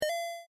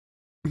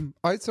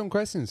I had some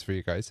questions for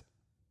you guys.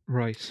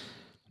 Right.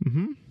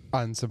 Mm-hmm.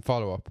 And some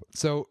follow-up.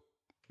 So,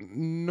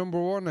 number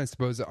one, I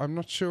suppose, I'm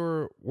not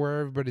sure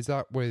where everybody's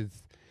at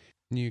with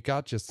new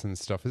gadgets and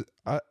stuff.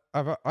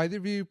 Have either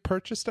of you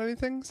purchased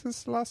anything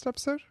since the last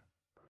episode?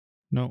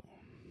 No.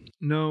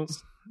 No.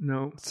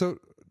 So,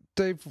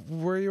 Dave,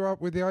 where are you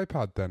at with the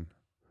iPad then?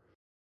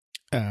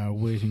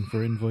 Waiting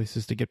for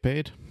invoices to get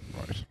paid.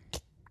 Right.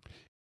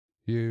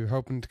 You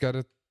hoping to get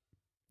it,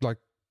 like,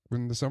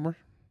 in the summer?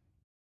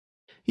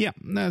 Yeah,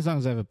 as long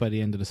as I have it by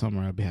the end of the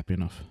summer, I'll be happy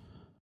enough.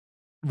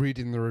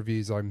 Reading the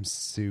reviews, I'm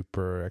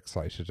super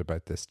excited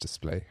about this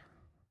display.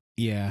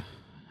 Yeah.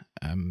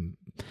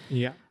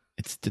 Yeah.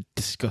 It's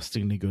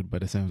disgustingly good by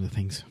the sound of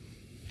things.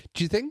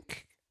 Do you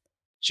think?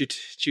 Do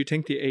you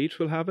think the 8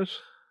 will have it?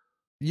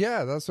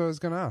 Yeah, that's what I was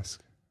going to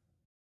ask.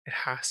 It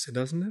has to,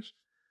 doesn't it?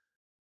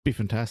 Be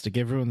fantastic.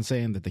 Everyone's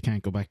saying that they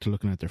can't go back to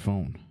looking at their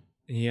phone.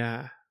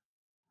 Yeah.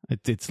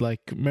 It's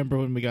like, remember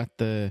when we got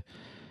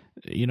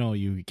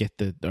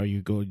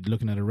you go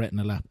looking at a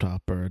Retina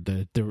laptop or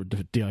the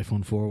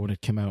iPhone 4 when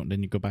it came out, and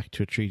then you go back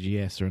to a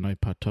 3GS or an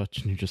iPod Touch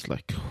and you're just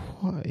like,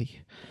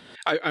 why?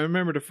 I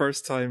remember the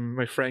first time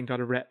my friend got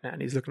a Retina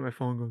and he's looking at my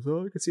phone and goes,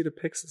 oh, I can see the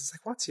pixels. It's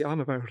like, what's he on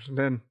about? And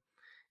then,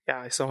 yeah,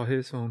 I saw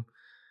his phone.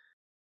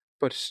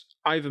 But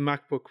I have a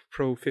MacBook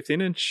Pro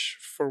 15-inch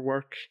for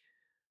work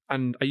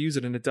and I use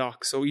it in a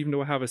dock. So even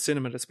though I have a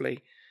cinema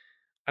display,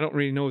 I don't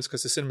really notice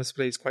because the cinema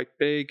display is quite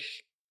big.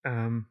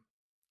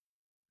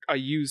 I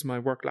used my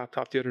work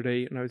laptop the other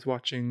day and I was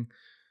watching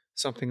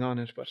something on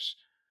it, but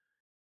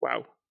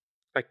wow.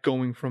 Like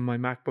going from my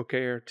MacBook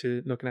Air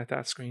to looking at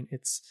that screen,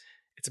 it's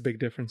a big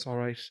difference, all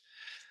right.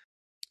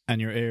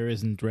 And your Air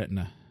isn't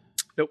Retina?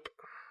 Nope.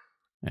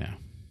 Yeah.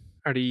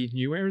 Are the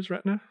new Airs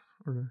Retina?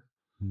 Or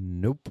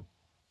Nope.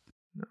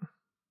 no.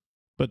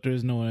 But there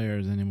is no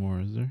Airs anymore,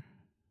 is there?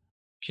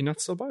 Can you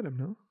not still buy them,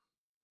 no?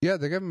 Yeah,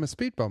 they gave him a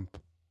speed bump.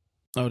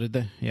 Oh, did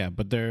they? Yeah,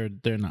 but they're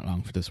not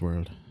long for this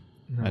world,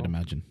 No. I'd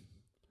imagine.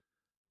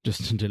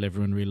 Just until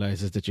everyone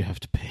realizes that you have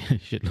to pay a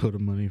shitload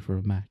of money for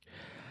a Mac.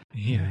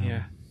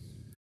 Yeah.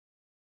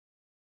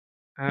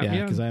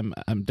 Yeah, because I'm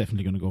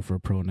definitely going to go for a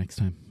Pro next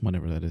time,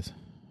 whenever that is.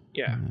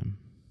 Yeah.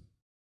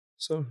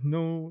 So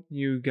no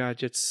new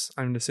gadgets.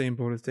 I'm the same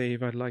boat as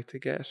Dave. I'd like to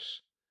get.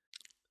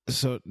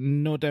 So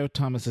no doubt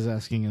Thomas is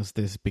asking us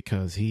this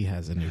because he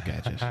has a new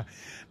gadget.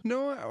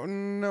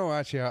 No,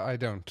 actually, I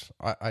don't.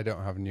 I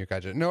don't have a new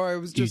gadget. No, I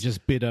was just... You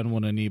just bid on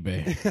one on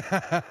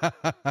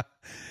eBay.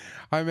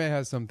 I may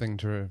have something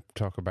to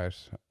talk about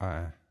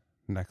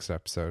next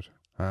episode.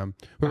 But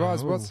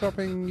what's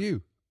stopping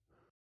you?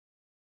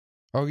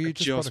 Oh, you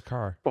just bought a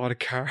car. Bought a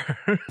car.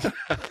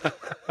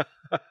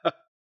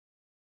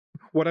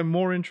 What I'm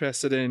more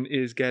interested in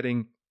is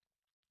getting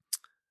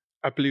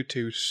a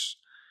Bluetooth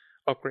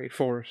upgrade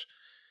for it,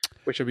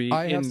 which will be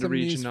in the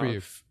region of...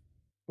 You.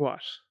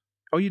 What?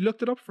 Oh, you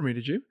looked it up for me,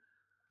 did you?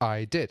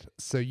 I did.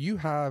 So you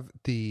have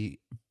the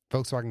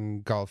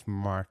Volkswagen Golf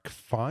Mark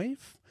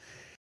 5.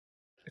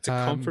 It's a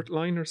comfort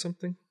line or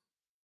something?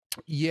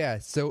 Yeah,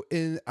 so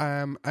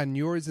and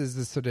yours is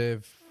the sort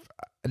of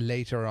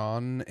later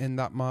on in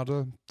that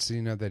model. So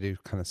they do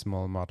kind of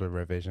small model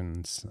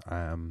revisions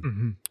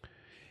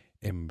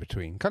in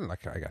between. Kind of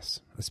like, I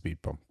guess, a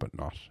speed bump, but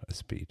not a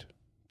speed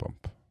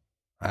bump.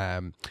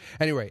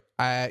 Anyway,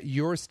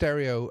 your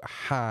stereo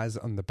has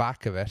on the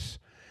back of it,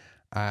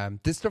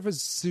 this stuff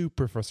is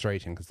super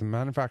frustrating because the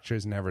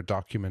manufacturers never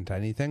document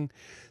anything.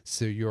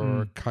 So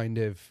you're kind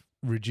of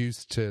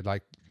reduced to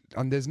like,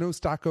 and there's no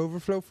Stack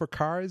Overflow for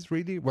cars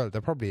really. Well, there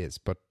probably is,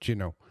 but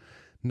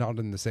not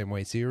in the same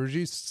way. So you're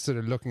reduced to sort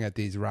of looking at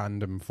these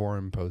random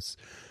forum posts.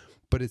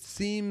 But it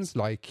seems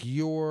like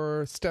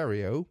your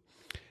stereo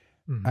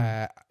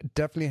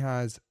definitely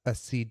has a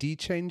CD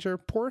changer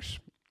port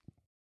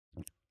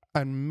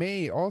and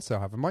may also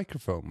have a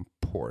microphone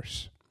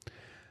port.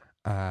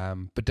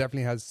 But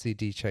definitely has a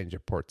CD changer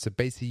port. So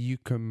basically you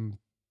can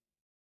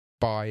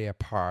buy a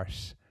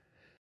part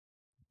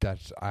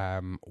that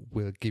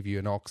will give you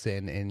an aux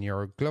in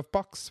your glove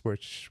box,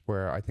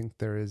 where I think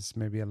there is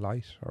maybe a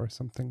light or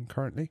something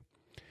currently.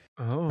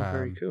 Oh,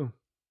 very cool.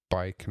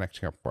 By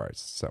connecting up wires.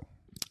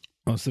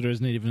 So there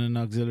isn't even an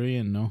auxiliary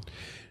in, no?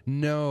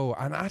 No,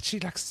 and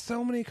actually like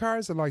so many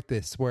cars are like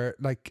this where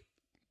like,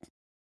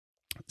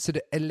 so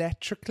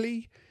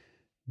electrically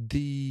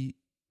the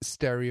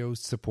stereo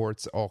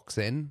supports aux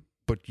in,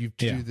 but you have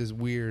to do this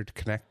weird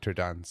connector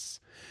dance.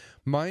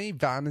 My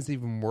van is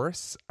even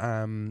worse.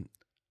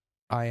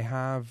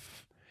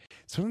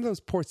 It's one of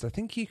those ports. I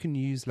think you can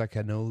use like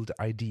an old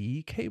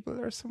IDE cable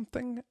or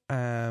something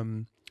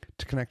to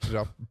connect it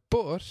up.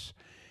 But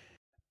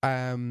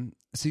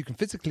so you can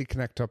physically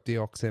connect up the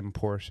aux in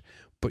port,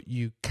 but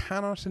you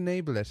cannot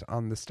enable it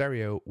on the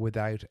stereo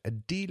without a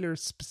dealer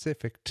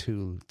specific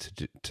tool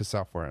to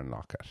software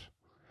unlock it.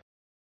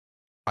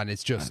 And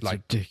it's just that's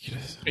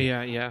ridiculous.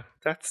 Yeah.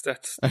 That's.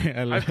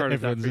 I've heard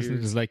of that for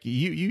years. It's like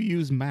you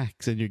use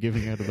Macs and you're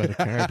giving out about a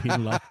car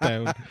being locked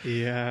down.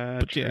 Yeah,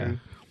 but true.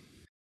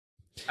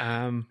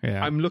 Yeah.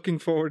 I'm looking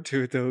forward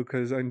to it though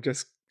because I'm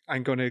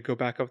going to go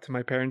back up to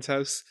my parents'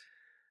 house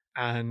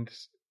and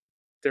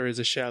there is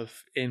a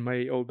shelf in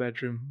my old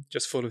bedroom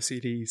just full of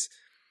CDs.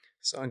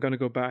 So I'm going to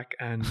go back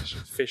and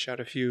fish out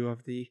a few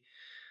of the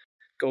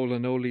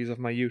golden oldies of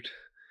my youth.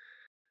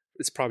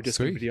 It's probably just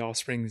going to be the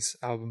Offspring's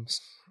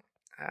albums.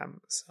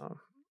 So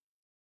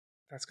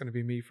that's going to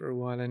be me for a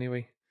while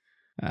anyway.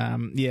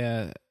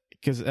 Yeah,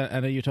 because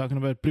are you talking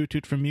about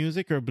Bluetooth for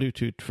music or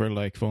Bluetooth for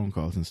like phone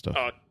calls and stuff?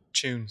 Oh,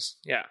 tunes,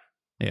 yeah.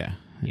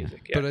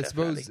 Music. Yeah, but I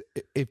suppose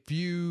if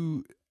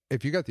you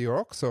got the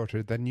aux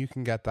sorted, then you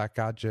can get that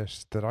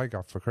gadget that I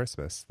got for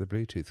Christmas, the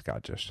Bluetooth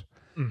gadget,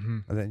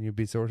 and then you'd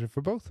be sorted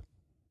for both.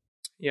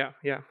 Yeah.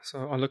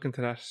 So I'll look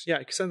into that. Yeah,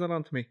 you can send that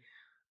on to me.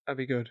 That'd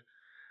be good.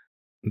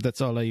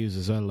 That's all I use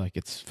as well. Like,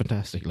 it's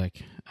fantastic.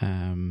 Like,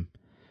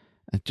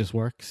 it just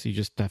works. You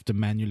just have to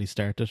manually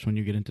start it when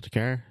you get into the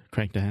car,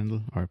 crank the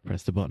handle or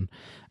press the button,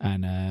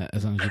 and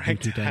as long as you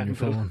Bluetooth down your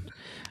phone,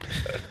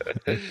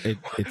 it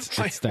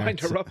starts.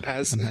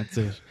 And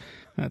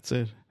that's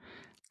it.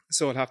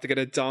 So I'll have to get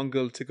a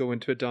dongle to go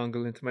into a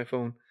dongle into my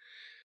phone.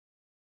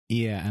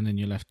 Yeah, and then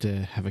you'll have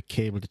to have a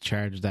cable to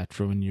charge that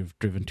for when you've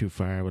driven too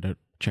far without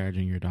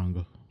charging your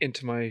dongle.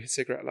 Into my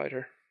cigarette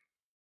lighter.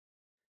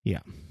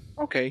 Yeah.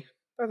 Okay,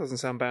 that doesn't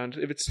sound bad.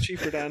 If it's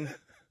cheaper than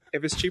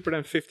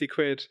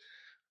 £50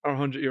 or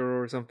 €100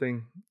 or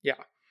something, yeah.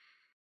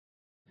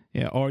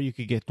 Yeah, or you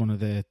could get one of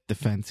the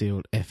fancy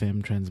old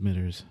FM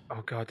transmitters.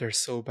 Oh God, they're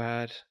so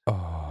bad.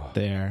 Oh,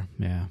 they are,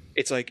 yeah.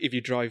 It's like if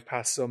you drive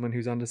past someone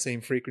who's on the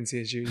same frequency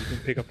as you, you can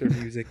pick up their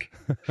music.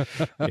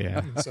 Yeah.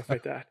 And stuff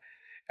like that.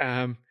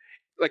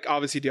 Like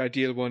obviously the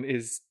ideal one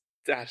is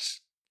that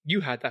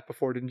you had that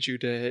before, didn't you?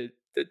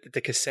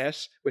 The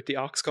cassette with the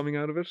aux coming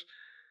out of it.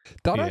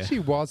 That actually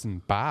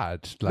wasn't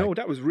bad. No,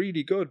 that was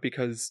really good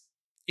because,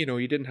 you know,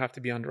 you didn't have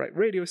to be on the right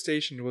radio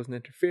station. There wasn't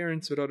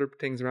interference with other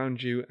things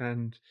around you,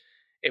 and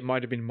it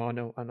might have been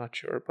mono. I'm not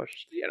sure, but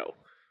you know.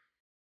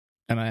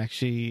 And I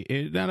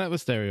actually, that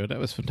was stereo. That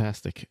was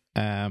fantastic.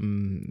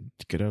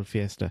 Good old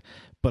Fiesta.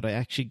 But I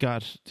actually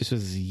got, this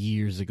was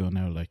years ago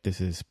now, like this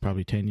is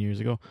probably 10 years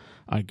ago.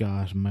 I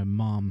got my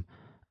mom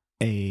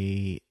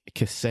a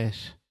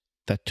cassette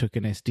that took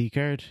an SD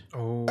card.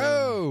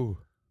 Oh.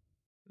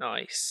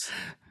 Nice.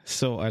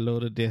 So I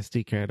loaded the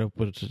SD card up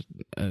with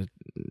a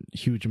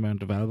huge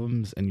amount of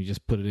albums, and you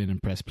just put it in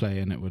and press play,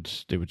 and they would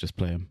just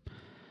play them.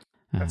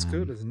 That's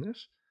good, isn't it?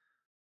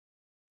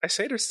 I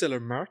say there's still a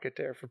market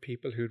there for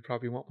people who'd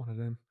probably want one of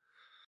them.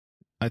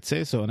 I'd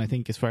say so, and I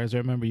think as far as I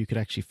remember, you could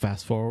actually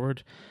fast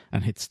forward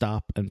and hit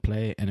stop and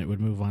play, and it would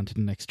move on to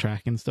the next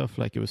track and stuff.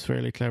 Like, it was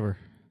fairly clever.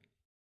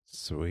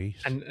 Sweet.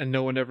 And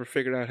no one ever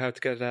figured out how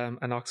to get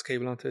an aux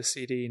cable onto a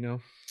CD, you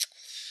know?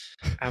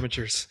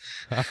 Amateurs.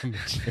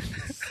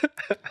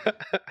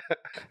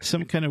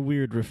 Some kind of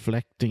weird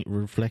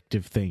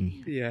reflective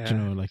thing. Yeah. You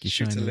know, like you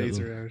shoots shine a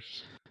laser out.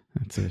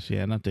 That's it.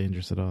 Yeah, not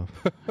dangerous at all.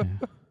 Yeah.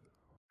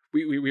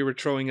 We were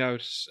throwing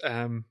out.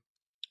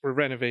 We're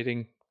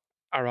renovating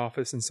our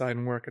office inside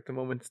and work at the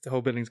moment. The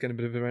whole building's getting a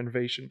bit of a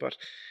renovation, but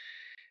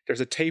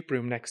there's a tape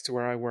room next to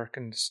where I work,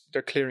 and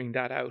they're clearing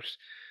that out.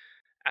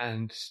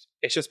 And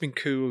it's just been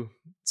cool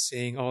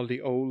seeing all the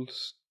old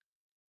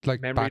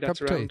memory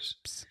that's around.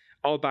 Tapes.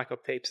 All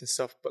backup tapes and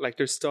stuff, but like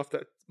there's stuff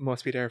that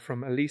must be there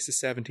from at least the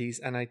 70s,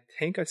 and I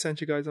think I sent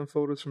you guys on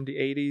photos from the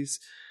 80s,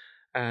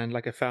 and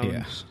like I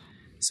found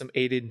some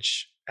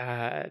 8-inch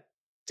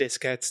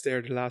diskettes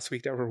there the last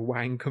week that were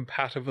Wang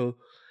compatible,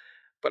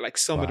 but like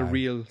some of the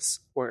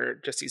reels were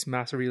just these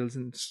massive reels,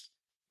 and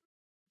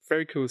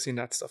very cool seeing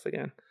that stuff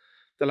again.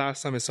 The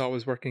last time I saw it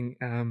was working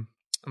at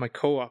my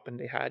co-op, and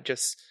they had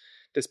just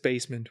this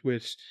basement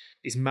with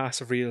these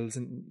massive reels,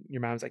 and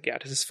your mom's like, yeah,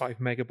 this is 5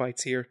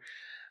 megabytes here.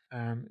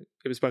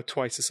 It was about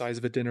twice the size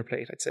of a dinner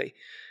plate, I'd say.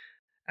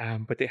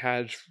 But they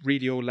had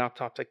really old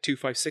laptops, like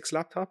 256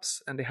 laptops,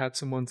 and they had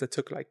some ones that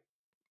took like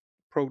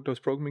those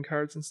programming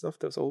cards and stuff,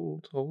 those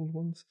old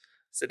ones.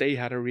 So they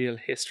had a real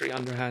history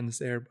on their hands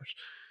there, but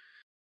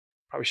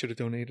probably should have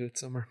donated it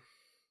somewhere.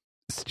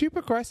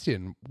 Stupid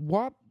question.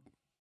 What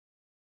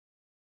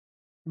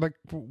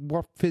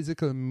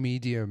physical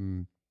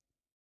medium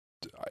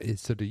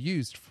is sort of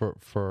used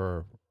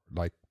for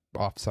like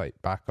offsite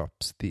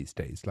backups these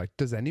days? Like,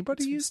 does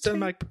anybody use still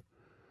tape?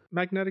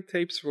 Magnetic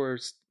tapes were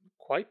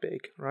quite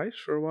big, right,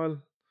 for a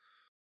while?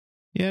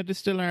 Yeah, they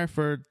still are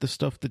for the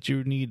stuff that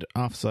you need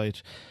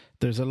offsite.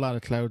 There's a lot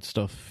of cloud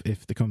stuff.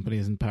 If the company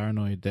isn't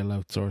paranoid, they'll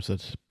outsource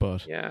it.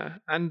 But yeah,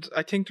 and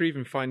I think they're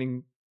even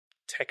finding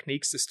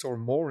techniques to store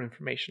more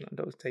information on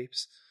those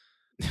tapes.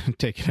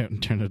 Take it out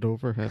and turn it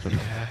over. I don't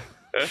know.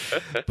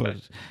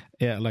 But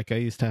yeah, like I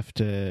used to have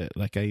to,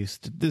 this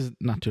is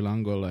not too long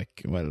ago,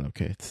 like, well,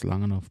 okay, it's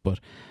long enough, but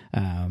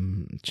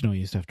you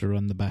used to have to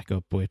run the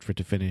backup, wait for it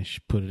to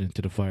finish, put it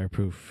into the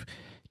fireproof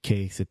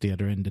case at the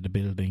other end of the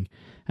building,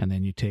 and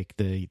then you take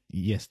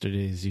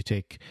you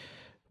take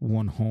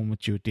one home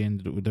with you at the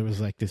end. There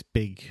was like this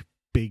big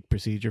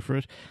procedure for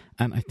it,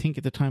 and I think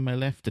at the time I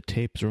left, the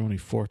tapes were only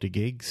 40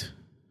 gigs.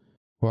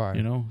 Why?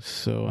 You know,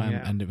 so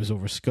and it was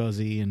over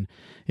SCSI, and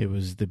it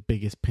was the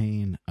biggest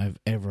pain I've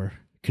ever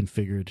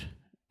configured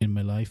in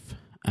my life.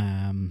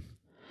 And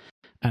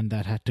and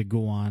that had to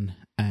go on,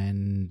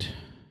 and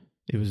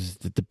it was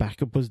the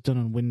backup was done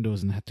on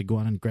Windows, and had to go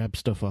on and grab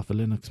stuff off a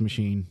Linux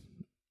machine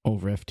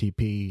over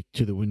FTP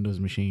to the Windows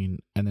machine,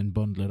 and then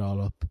bundle it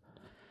all up.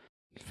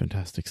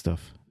 Fantastic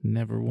stuff.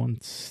 Never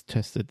once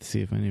tested to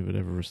see if any of it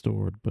ever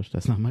restored, but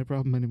that's not my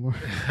problem anymore.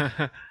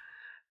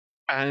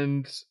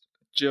 And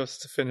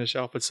just to finish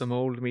off with some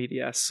old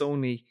media,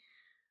 Sony,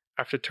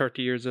 after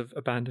 30 years of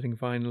abandoning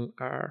vinyl,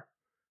 are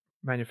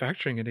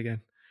manufacturing it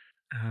again.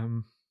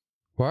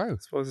 Wow. I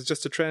suppose it's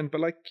just a trend,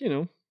 but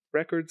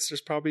records,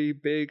 there's probably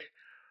big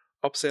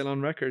upsale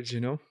on records,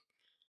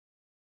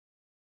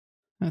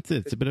 That's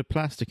it. It's a bit of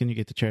plastic and you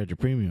get to charge a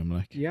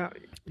premium. Yeah.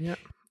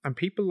 And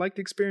people like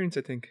the experience,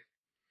 I think.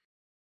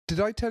 Did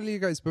I tell you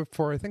guys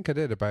before? I think I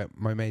did, about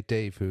my mate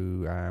Dave,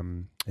 who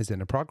is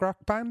in a prog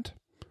rock band.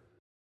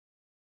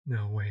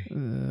 No way.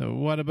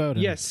 What about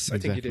him? Yes,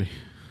 exactly. I think you did.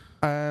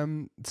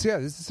 So yeah,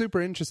 this is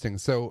super interesting.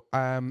 So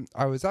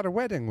I was at a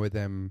wedding with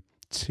him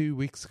 2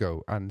 weeks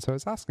ago, and so I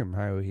was asking him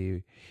how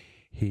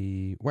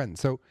he went.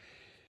 So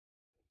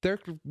they're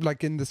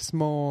like in the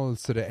small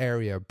sort of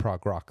area of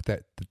prog rock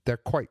that they're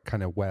quite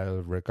kind of well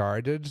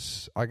regarded,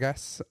 I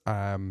guess.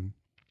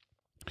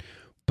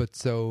 But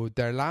so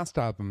their last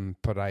album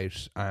put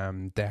out,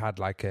 they had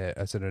like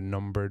a sort of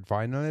numbered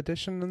vinyl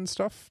edition and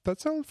stuff that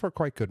sold for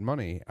quite good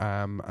money.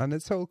 And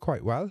it sold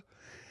quite well.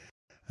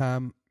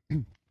 But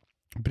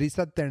he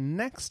said their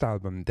next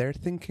album, they're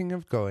thinking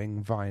of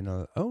going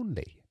vinyl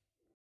only.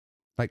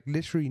 Like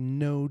literally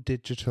no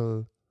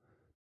digital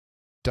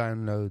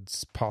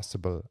downloads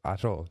possible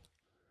at all.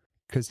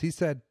 Because he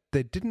said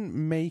they didn't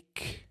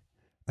make...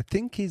 I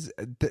think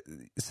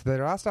so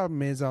their last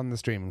album is on the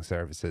streaming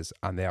services,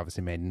 and they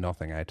obviously made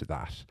nothing out of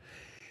that.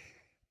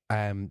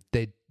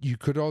 You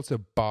could also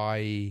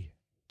buy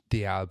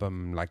the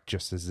album like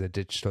just as a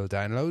digital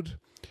download.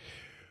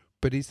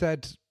 But he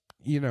said,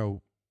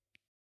 the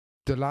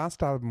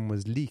last album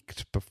was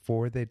leaked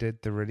before they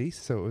did the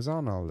release, so it was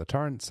on all the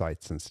torrent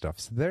sites and stuff.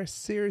 So they're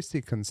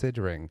seriously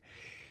considering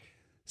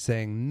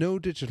saying no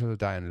digital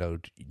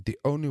download. The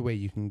only way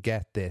you can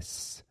get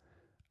this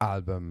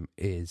album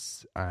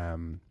is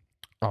on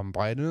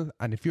vinyl,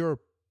 and if you're a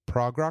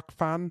prog rock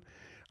fan,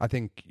 I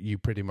think you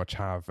pretty much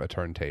have a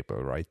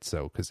turntable, right?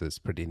 So because it's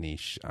pretty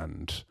niche,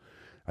 and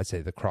I'd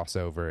say the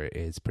crossover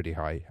is pretty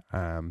high.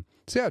 So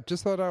yeah,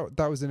 just thought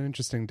that was an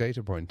interesting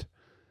data point.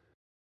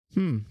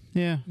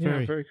 Yeah,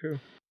 very cool.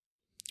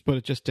 But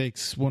it just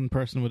takes one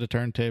person with a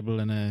turntable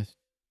and a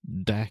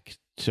DAC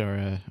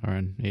or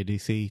an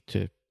ADC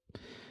to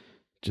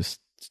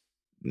just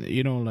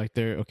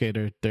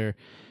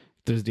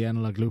there's the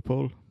analog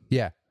loophole.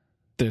 Yeah.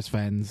 There's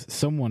fans.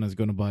 Someone is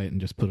going to buy it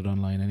and just put it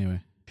online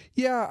anyway.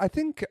 Yeah,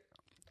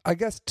 I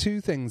guess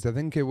two things. I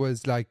think it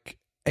was like,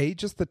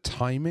 just the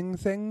timing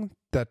thing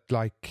that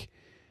like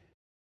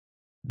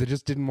they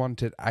just didn't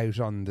want it out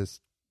on the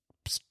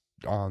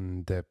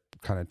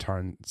kind of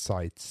torrent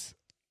sites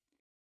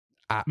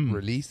at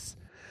release.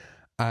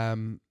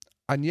 And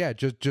yeah,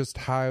 just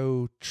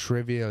how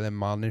trivial in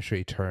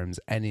monetary terms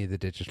any of the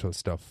digital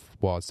stuff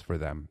was for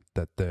them,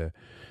 that the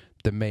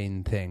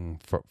main thing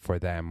for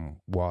them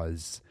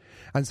was.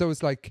 And so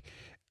it's like,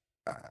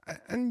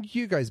 and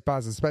you guys,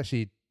 Baz,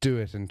 especially do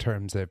it in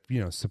terms of,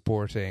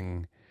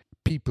 supporting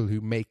people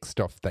who make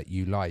stuff that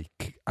you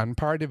like. And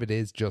part of it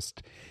is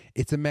just,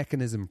 it's a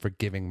mechanism for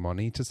giving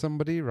money to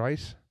somebody,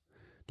 right?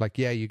 Like,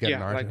 yeah, you get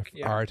an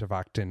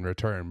artifact in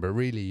return, but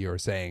really you're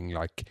saying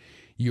like,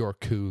 you're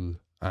cool,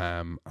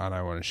 and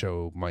I want to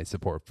show my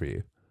support for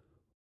you.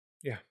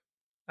 Yeah.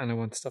 And I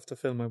want stuff to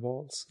fill my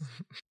walls.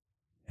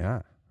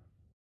 Yeah.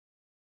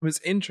 It was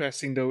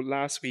interesting though,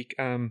 last week,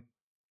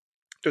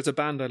 there's a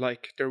band I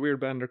like. They're a weird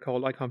band. They're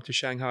called I Come to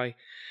Shanghai.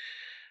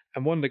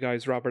 And one of the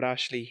guys, Robert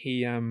Ashley,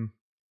 he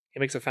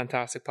makes a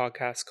fantastic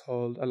podcast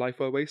called A Life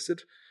Well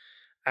Wasted,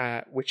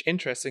 which,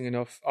 interesting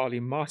enough, Ollie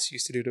Moss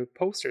used to do the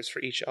posters for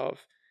each of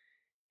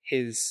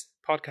his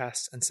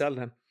podcasts and sell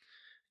them,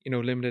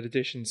 limited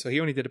edition. So he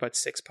only did about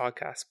 6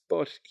 podcasts,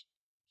 but,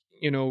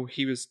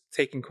 he was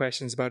taking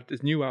questions about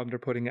this new album they're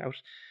putting out.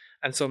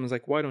 And someone's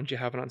like, why don't you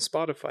have it on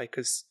Spotify?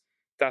 Because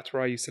that's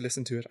where I used to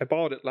listen to it. I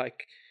bought it,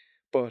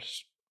 but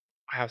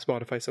I have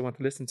Spotify, so I want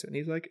to listen to it. And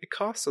he's like, it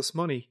costs us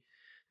money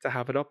to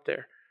have it up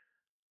there.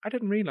 I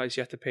didn't realize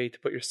you had to pay to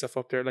put your stuff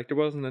up there. Like, there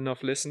wasn't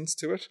enough listens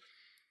to it.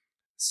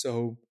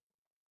 So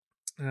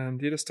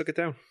they just took it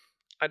down.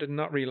 I did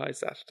not realize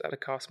that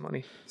it costs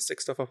money to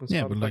stick stuff up on Spotify.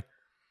 Yeah, but like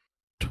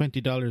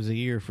 $20 a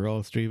year for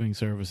all streaming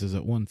services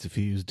at once if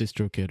you use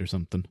DistroKid or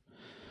something.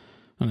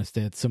 Unless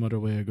they had some other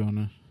way of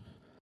going.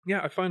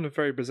 Yeah, I find it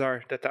very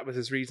bizarre that was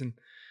his reason.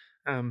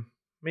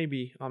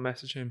 Maybe I'll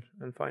message him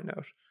and find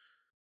out.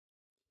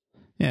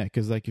 Yeah,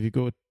 because like if you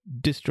go with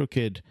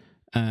DistroKid,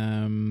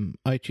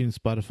 iTunes,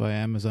 Spotify,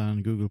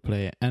 Amazon, Google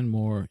Play, and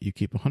more, you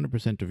keep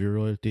 100% of your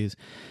royalties.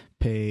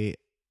 Pay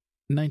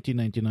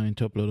 $19.99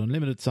 to upload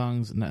unlimited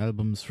songs and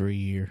albums for a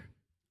year.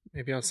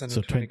 Maybe I'll send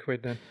him 20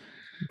 quid then.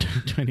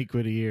 20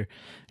 quid a year,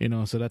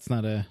 so that's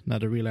not a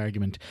real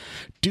argument.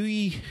 Do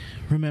you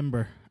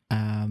remember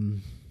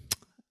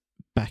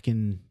back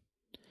in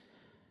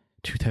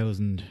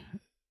 2000,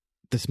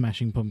 the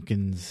Smashing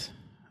Pumpkins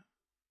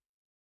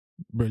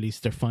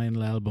released their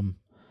final album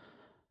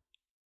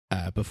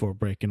before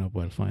breaking up.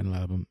 Well, final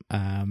album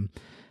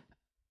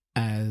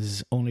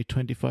as only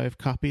 25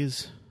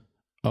 copies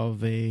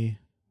of a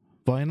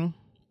vinyl.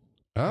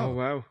 Oh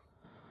wow!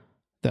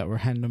 That were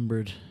hand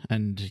numbered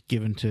and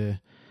given to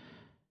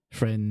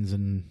friends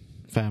and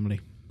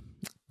family,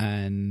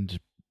 and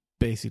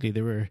basically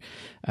they were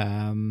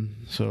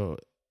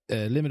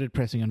limited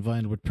pressing on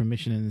vinyl with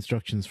permission and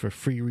instructions for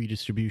free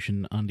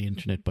redistribution on the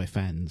internet by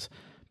fans.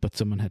 But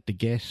someone had to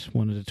get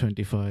one of the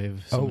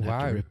 25. Someone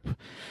had to rip,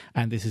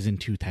 and this is in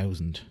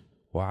 2000.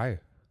 Wow!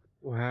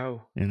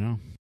 You know,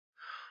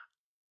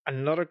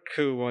 another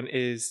cool one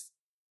is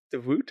the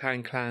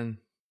Wu-Tang Clan.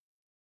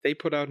 They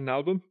put out an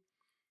album,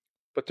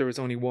 but there was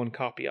only one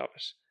copy of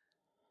it.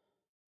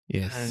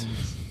 Yes.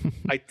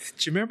 And do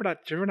you remember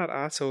that? Do you remember that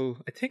asshole?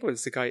 I think it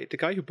was the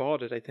guy who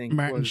bought it. I think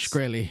Martin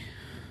Shkreli.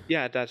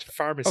 Yeah, that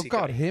pharmacy. Oh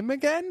God, guy. him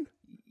again?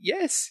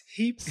 Yes,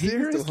 he was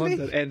the one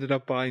that ended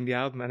up buying the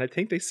album, and I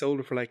think they sold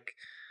it for like,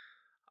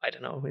 I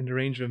don't know, in the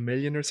range of $1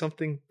 million or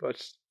something.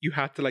 But you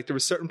had to, like, there were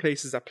certain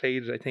places that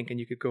played it, I think, and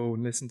you could go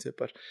and listen to it,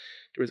 but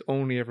there was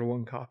only ever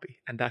one copy,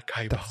 and that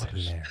guy bought it.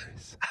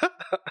 Hilarious.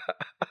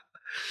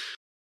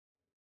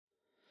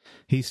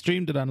 He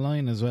streamed it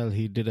online as well.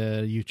 He did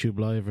a YouTube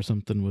live or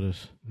something with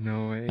it.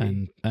 No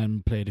way.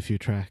 And played a few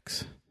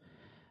tracks.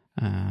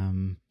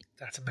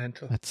 That's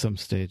mental. At some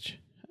stage.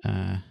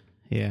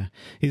 Yeah.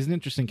 He's an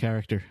interesting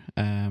character.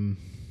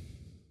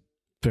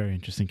 Very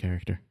interesting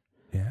character.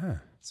 Yeah.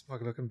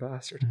 Smug looking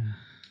bastard.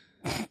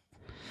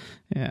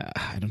 Yeah,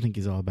 I don't think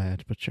he's all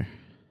bad, but sure.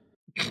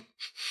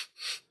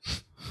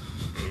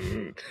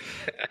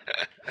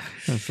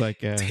 It's like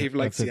Dave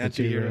likes the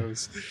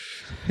anti-heroes.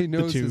 He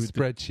knows his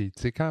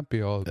spreadsheets. He can't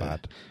be all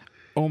bad.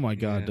 Oh my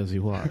God, does he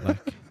what?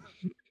 Like,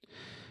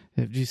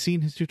 have you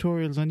seen his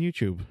tutorials on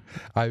YouTube?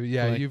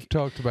 Like, you've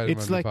talked about him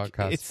on the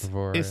podcast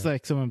before. It's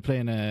like someone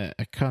playing a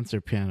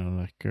concert piano,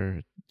 like,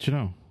 or you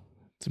know,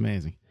 it's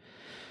amazing.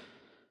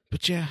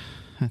 But yeah,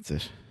 that's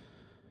it.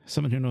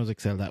 Someone who knows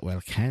Excel that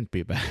well can't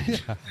be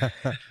bad.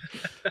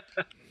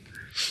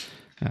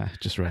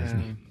 Just rides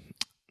me.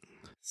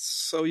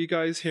 So you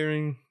guys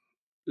hearing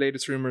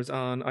latest rumors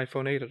on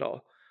iPhone 8 at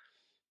all?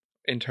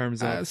 In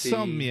terms of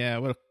some, yeah.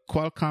 Well,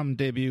 Qualcomm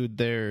debuted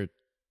their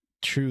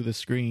through the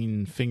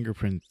screen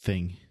fingerprint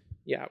thing.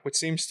 Yeah, which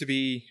seems to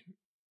be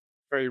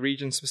very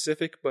region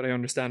specific, but I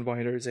understand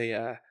why there's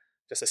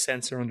just a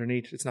sensor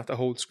underneath. It's not the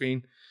whole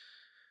screen,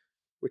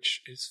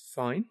 which is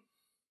fine.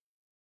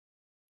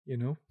 You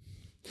know?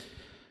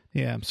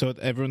 Yeah, so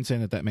everyone's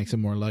saying that makes it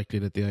more likely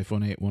that the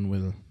iPhone 8 one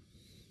will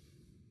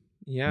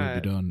be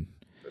done.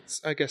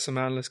 I guess some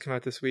analysts came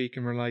out this week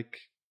and were like,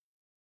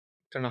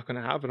 they're not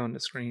going to have it on the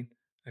screen.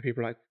 And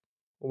people are like,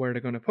 well, where are they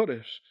going to put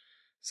it?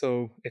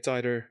 So it's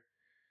either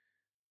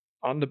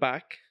on the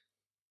back,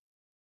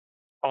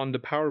 on the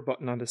power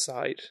button on the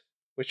side,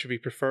 which would be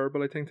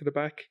preferable, I think, to the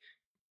back.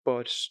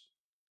 But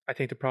I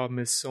think the problem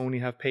is Sony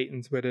have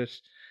patents with it,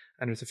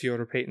 and there's a few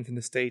other patents in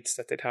the States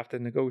that they'd have to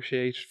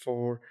negotiate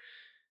for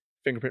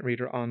fingerprint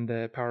reader on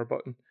the power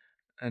button.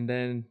 And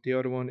then the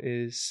other one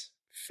is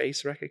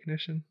face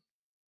recognition,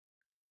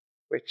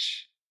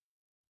 which,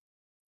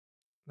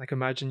 like,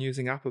 imagine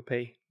using Apple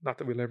Pay. Not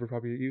that we'll ever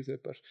probably use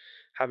it, but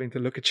having to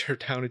look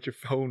down at your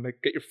phone, like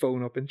get your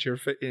phone up into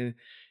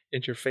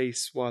your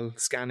face while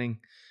scanning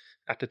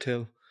at the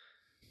till.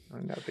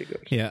 And that'd be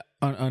good. Yeah,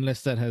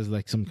 unless that has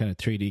like some kind of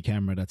 3D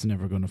camera that's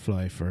never going to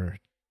fly for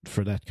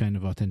that kind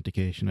of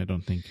authentication, I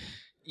don't think.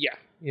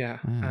 Yeah.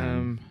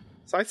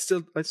 So I'd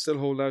still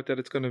hold out that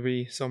it's going to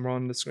be somewhere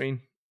on the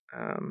screen.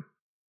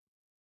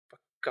 But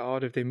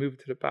God, if they move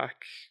it to the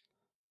back.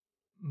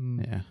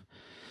 Yeah.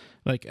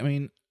 Like, I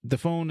mean, the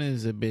phone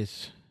is a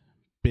bit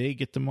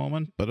big at the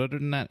moment, but other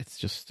than that, it's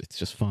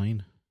just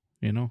fine,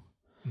 you know?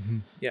 Mm-hmm.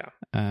 Yeah.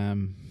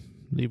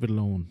 Leave it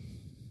alone.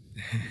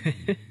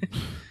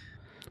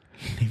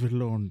 Leave it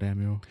alone,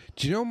 damn you.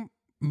 Do you know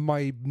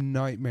my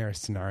nightmare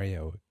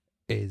scenario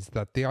is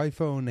that the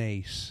iPhone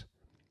 8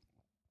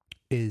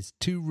 is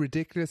too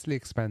ridiculously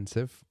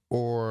expensive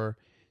or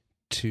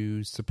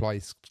too supply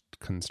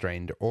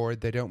constrained, or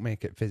they don't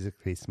make it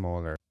physically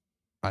smaller.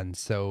 And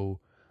so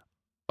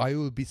I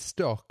will be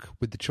stuck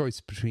with the choice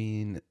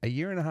between a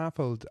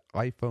 1.5-year-old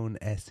iPhone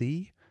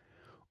SE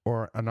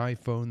or an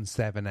iPhone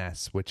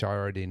 7S, which I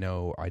already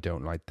know I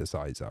don't like the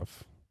size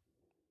of.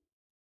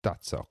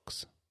 That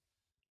sucks.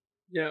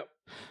 Yeah.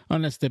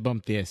 Unless they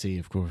bump the SE,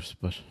 of course,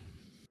 but...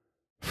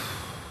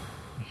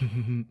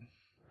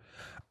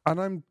 And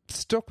I'm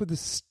stuck with the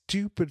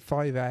stupid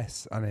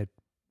 5S, and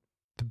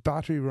the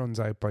battery runs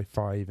out by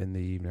 5 in the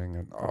evening,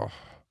 and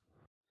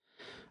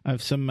I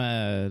have some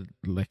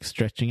like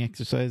stretching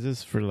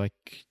exercises for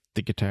like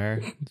the guitar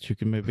that you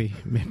can maybe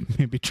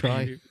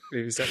try.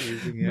 Maybe start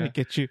using, yeah. Might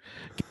get you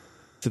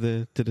to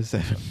the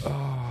 7.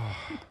 Oh.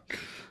 Do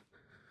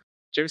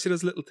you ever see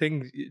those little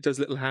things, those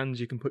little hands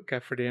you can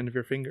get for the end of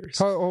your fingers?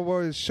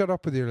 well, shut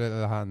up with your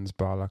little hands,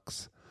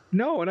 bollocks.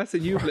 No, and that's the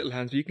you have little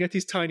hands. But you can get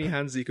these tiny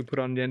hands that you can put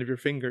on the end of your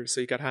fingers,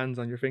 so you got hands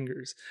on your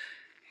fingers.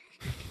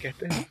 Get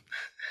them.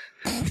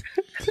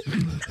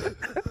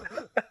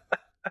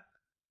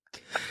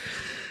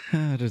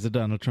 There's a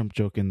Donald Trump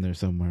joke in there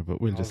somewhere, but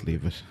we'll just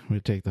leave it.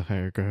 We'll take the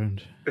higher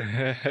ground.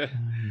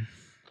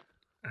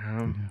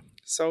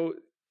 So,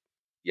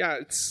 yeah,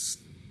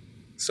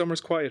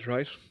 summer's quiet,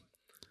 right?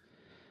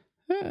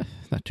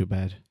 Not too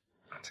bad.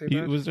 Not too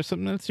bad. Was there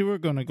something else you were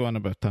going to go on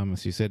about,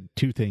 Thomas? You said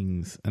two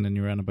things, and then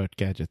you ran about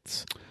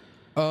gadgets.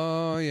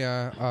 Oh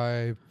yeah,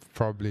 I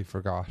probably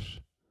forgot.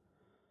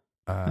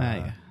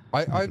 Yeah.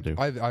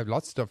 I've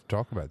lots of stuff to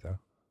talk about though.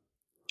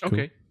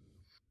 Okay.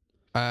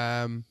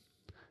 Cool.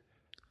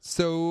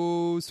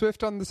 So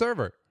Swift on the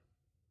server.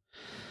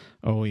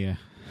 Oh yeah.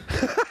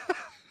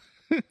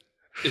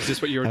 Is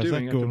this what you're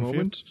doing at the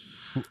moment?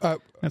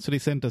 That's what he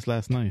sent us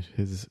last night.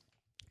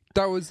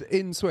 That was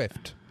in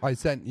Swift. I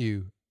sent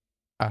you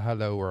a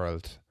hello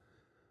world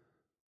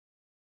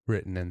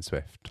written in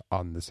Swift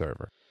on the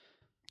server.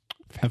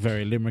 A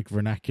very Limerick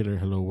vernacular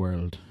hello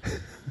world.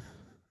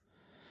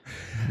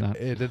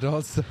 It had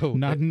also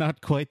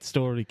not quite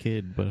Story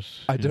Kid, but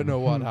I don't know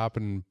what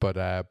happened,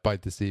 but by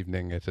this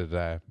evening it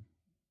had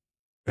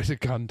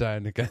gone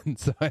down again,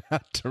 so I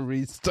had to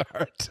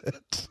restart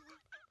it.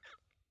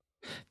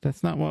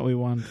 That's not what we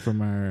want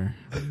from our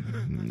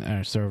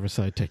server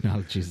side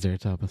technologies there,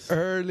 Thomas.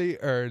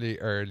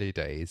 Early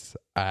days.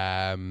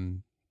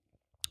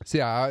 So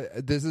yeah,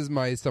 this is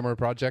my summer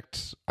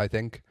project, I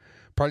think.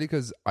 Probably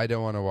because I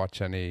don't want to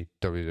watch any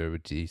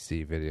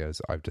WWDC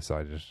videos, I've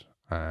decided.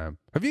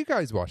 Have you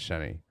guys watched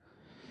any?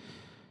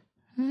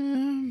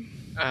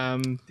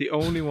 The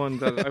only one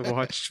that I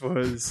watched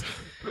was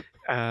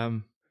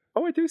I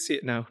do see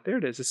it now. There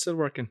it is. It's still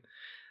working.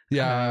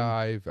 Yeah,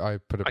 I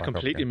put it back I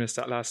completely up missed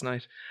that last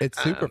night.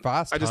 It's super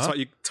fast. I just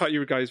thought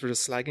you guys were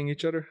just slagging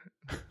each other.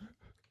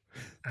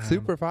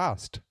 Super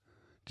fast.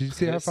 Did you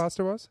see how fast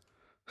it was?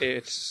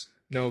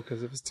 No,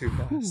 because it was too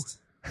fast.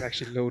 It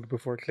actually loaded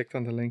before I clicked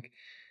on the link.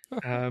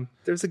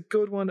 There's a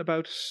good one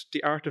about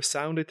the art of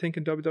sound, I think,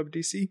 in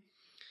WWDC.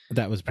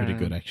 That was pretty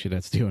good, actually.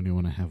 That's the only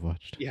one I have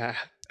watched. Yeah,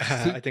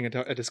 I think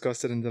I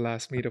discussed it in the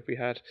last meetup we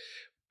had.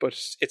 But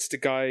it's the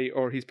guy,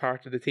 or he's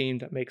part of the team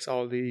that makes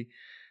all the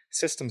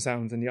system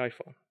sounds in the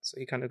iPhone. So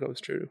he kind of goes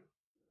through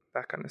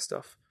that kind of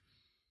stuff.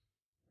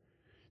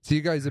 So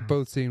you guys have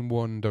both seen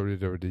one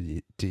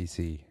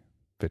WWDC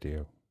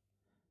video?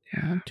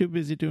 Yeah, I'm too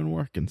busy doing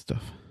work and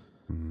stuff.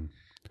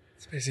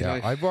 It's busy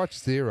life. I've watched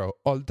zero.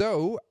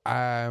 Although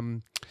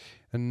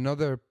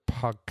another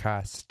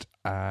podcast,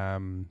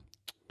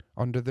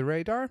 Under the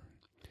Radar,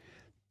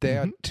 they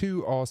had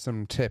two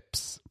awesome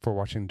tips for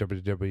watching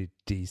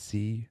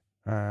WWDC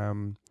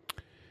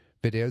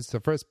videos. So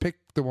first, pick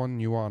the one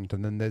you want,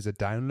 and then there's a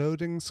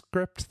downloading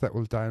script that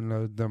will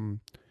download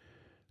them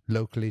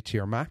locally to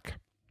your Mac.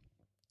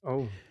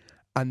 Oh.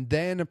 And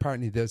then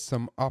apparently there's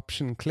some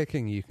option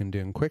clicking you can do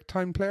in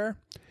QuickTime Player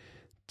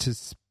to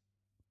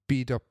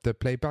speed up the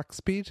playback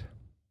speed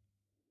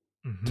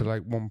to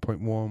like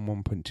 1.1,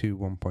 1.2,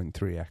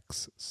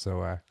 1.3x.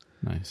 So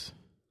nice.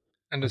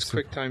 And does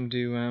QuickTime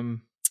do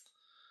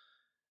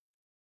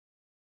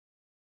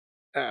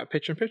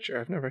picture in picture?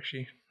 I've never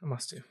actually. I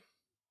must do.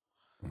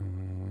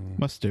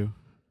 Must do.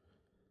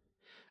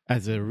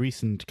 As a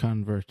recent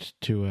convert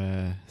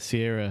to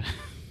Sierra.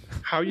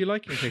 How are you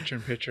liking picture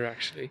in picture,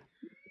 actually?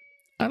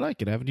 I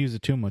like it. I haven't used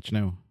it too much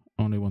now.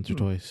 Only once or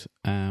twice.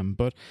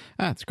 But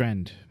it's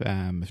grand.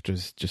 If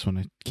there's just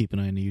want to keep an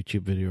eye on a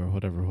YouTube video or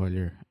whatever while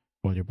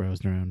you're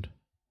browsing around.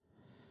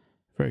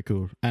 Very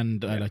cool.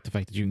 And I like the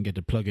fact that you can get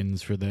the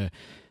plugins for the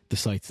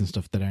sites and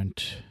stuff that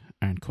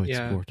aren't quite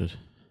supported.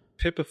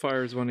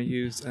 Pipifire is one I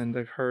use, and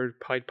I've heard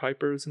Pied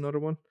Piper is another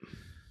one.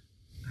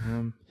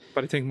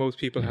 But I think most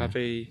people have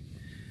a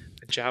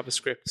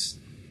JavaScript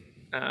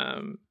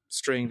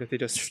string that they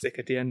just stick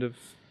at the end of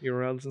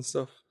URLs and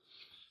stuff.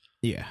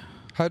 Yeah.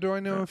 How do I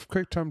know if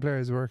QuickTime Player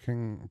is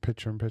working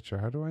picture in picture?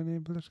 How do I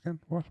enable it again?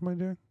 What am I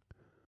doing?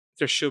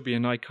 There should be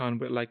an icon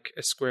with like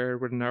a square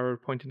with an arrow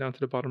pointing down to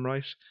the bottom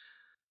right.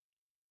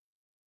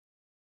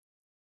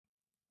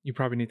 You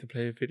probably need to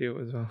play a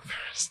video as well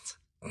first.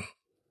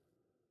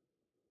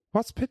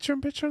 What's picture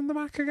in picture on the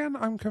Mac again?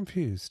 I'm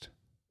confused.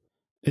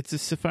 It's a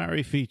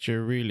Safari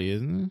feature, really,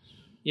 isn't it?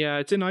 Yeah,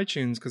 it's in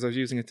iTunes because I was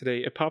using it today.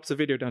 It pops a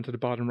video down to the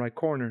bottom right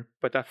corner,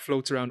 but that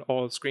floats around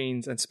all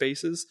screens and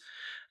spaces.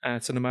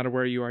 So no matter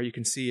where you are, you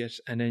can see it,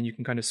 and then you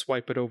can kind of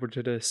swipe it over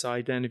to the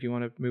side then if you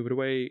want to move it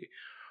away,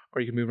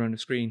 or you can move around the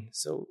screen.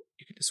 So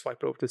you can just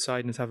swipe it over to the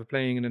side and just have it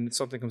playing, and then if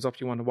something comes up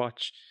you want to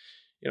watch,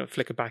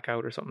 flick it back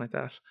out or something like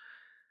that.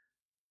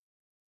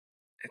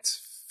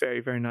 It's very,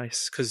 very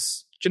nice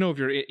because,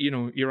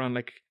 if you're on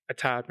like a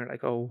tab and you're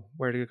like, oh,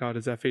 where to God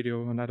is that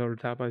video on that other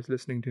tab I was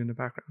listening to in the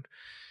background?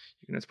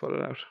 You can just pull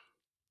it out.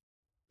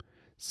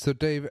 So,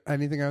 Dave,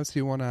 anything else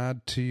you want to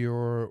add to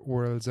your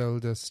world's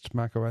oldest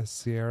macOS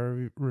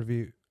Sierra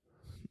review?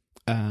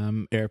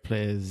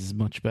 AirPlay is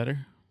much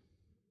better.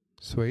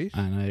 Sweet.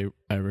 And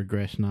I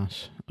regret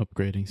not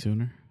upgrading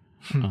sooner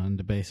on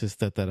the basis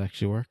that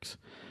actually works.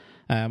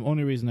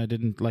 Only reason I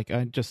didn't, like,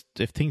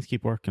 if things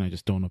keep working, I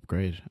just don't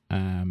upgrade.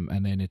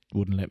 And then it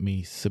wouldn't let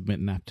me submit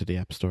an app to the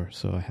App Store,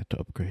 so I had to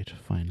upgrade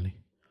finally.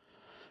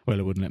 Well,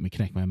 it wouldn't let me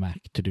connect my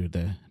Mac to do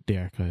the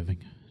archiving,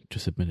 to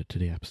submit it to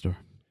the App Store.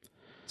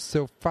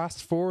 So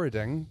fast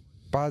forwarding,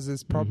 Baz,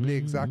 is probably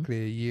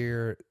exactly a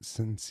year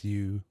since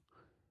you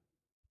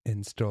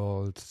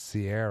installed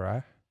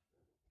Sierra,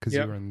 because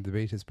you were in the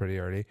betas pretty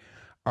early.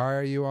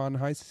 Are you on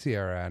High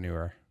Sierra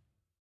anywhere?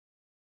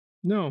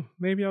 No,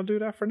 maybe I'll do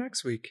that for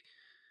next week.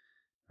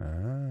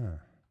 Ah,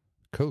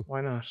 cool.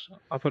 Why not?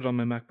 I'll put it on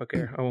my MacBook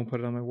Air. I won't put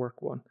it on my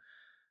work one.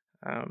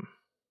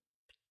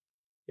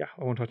 Yeah,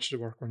 I won't touch the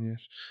work one yet.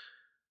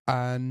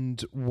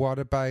 And what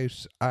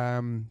about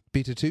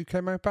Beta 2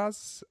 came out,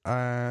 Baz?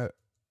 I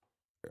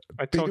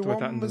talked about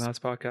that in the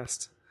last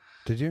podcast.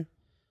 Did you?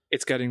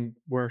 It's getting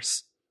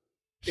worse.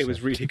 It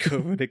was really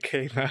good when it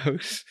came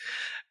out,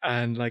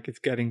 and like it's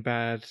getting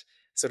bad.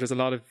 So there's a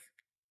lot of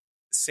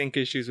sync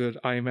issues with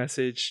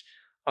iMessage.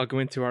 I'll go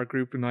into our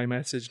group in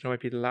iMessage and it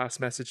might be the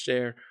last message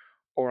there,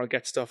 or I'll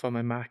get stuff on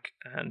my Mac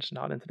and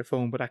not into the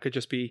phone. But that could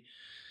just be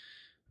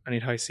I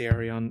need High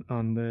Sierra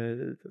on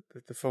the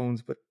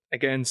phones. But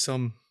again,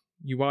 some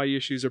UI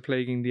issues are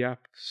plaguing the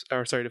apps,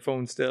 or sorry, the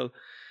phone still.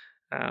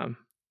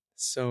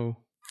 So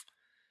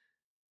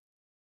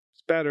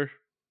it's better.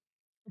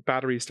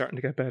 Battery is starting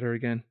to get better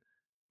again.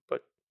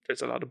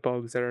 There's a lot of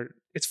bugs that are...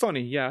 It's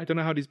funny, yeah. I don't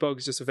know how these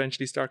bugs just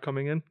eventually start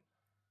coming in.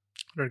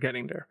 They're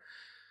getting there.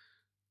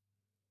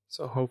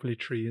 So hopefully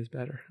 3 is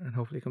better and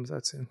hopefully it comes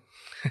out soon.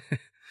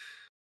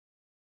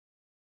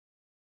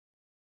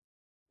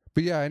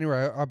 But yeah,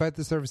 anyway, about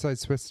the server-side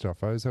Swift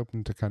stuff, I was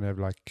hoping to kind of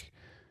like...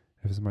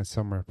 It was my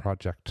summer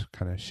project,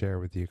 kind of share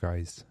with you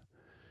guys.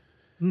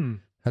 A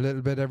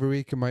little bit every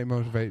week. It might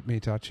motivate me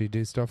to actually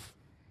do stuff.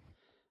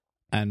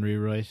 And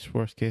rewrite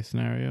worst case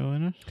scenario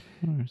in it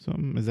or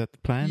something? Is that the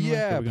plan?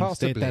 Yeah, like,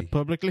 possibly. State that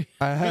publicly?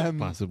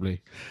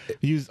 Possibly.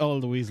 Use all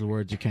the weasel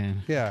words you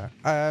can. Yeah.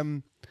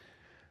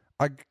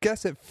 I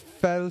guess it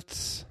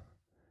felt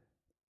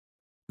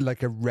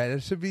like a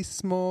relatively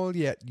small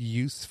yet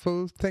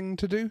useful thing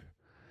to do.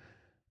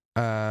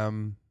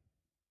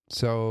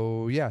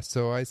 So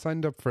I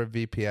signed up for a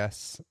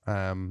VPS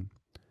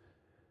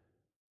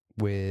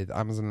with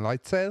Amazon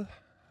Lightsail.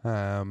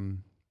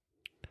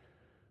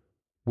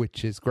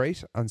 Which is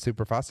great and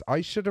super fast.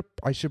 I should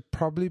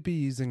probably be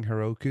using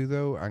Heroku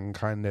though, and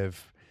kind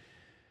of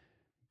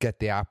get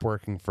the app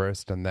working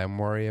first and then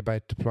worry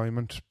about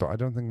deployment. But I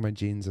don't think my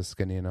jeans are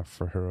skinny enough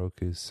for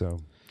Heroku. So,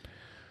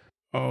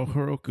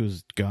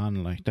 Heroku's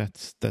gone. Like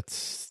that's not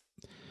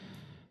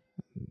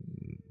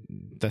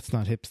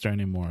hipster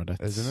anymore.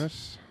 Isn't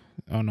it?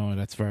 Oh no,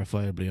 that's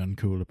verifiably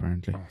uncool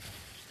apparently,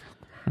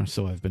 or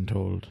so I've been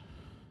told.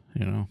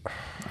 You know.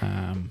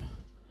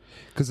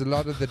 Because a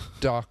lot of the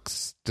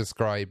docs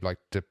describe like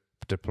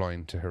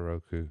deploying to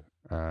Heroku.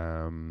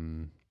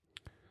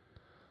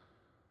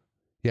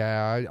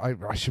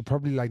 I should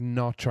probably like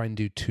not try and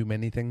do too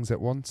many things at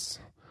once.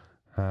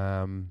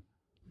 You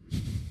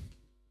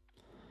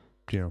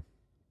know.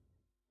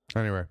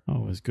 Anyway.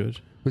 Always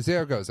good. We'll see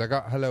how it goes. I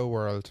got Hello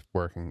World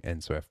working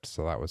in Swift,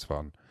 so that was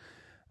fun.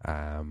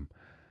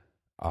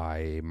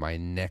 My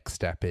next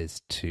step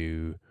is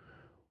to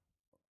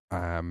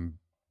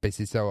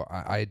basically, so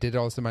I did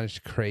also manage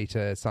to create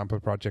a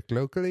sample project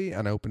locally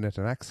and open it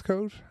in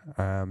Xcode.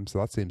 So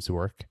that seems to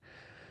work.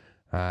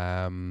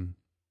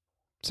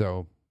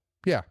 So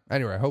yeah,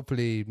 anyway,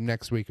 hopefully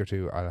next week or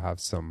two I'll have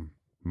some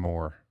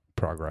more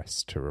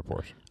progress to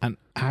report. And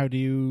how do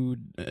you,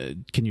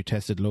 can you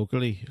test it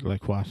locally?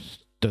 Like what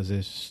does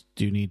it,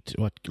 do you need,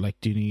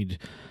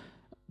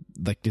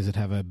 like, does it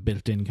have a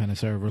built-in kind of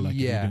server? Like,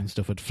 if you're doing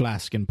stuff with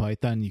Flask and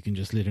Python, you can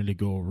just literally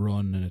go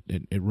run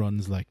and it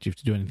runs. Like, do you have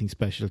to do anything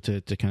special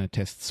to kind of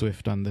test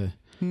Swift on the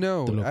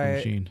local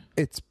machine?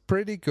 It's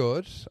pretty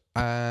good.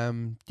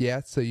 So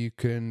you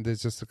can,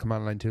 there's just a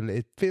command line tool.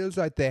 It feels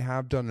like they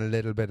have done a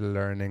little bit of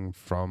learning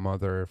from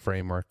other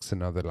frameworks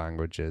and other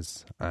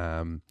languages.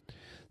 The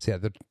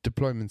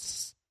deployment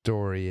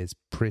story is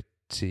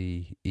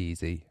pretty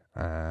easy.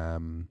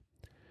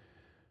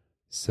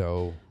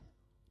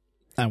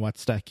 And what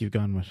stack you've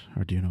gone with,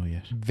 or do you know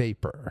yet?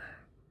 Vapor.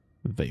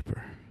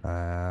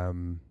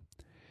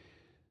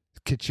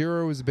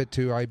 Kichura was a bit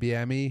too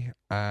IBM-y.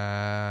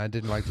 I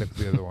didn't like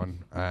the other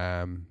one.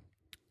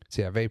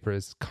 Vapor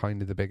is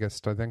kind of the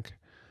biggest, I think.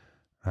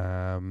 Do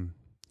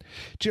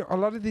you know, a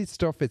lot of these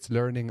stuff, it's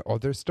learning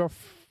other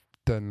stuff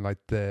than like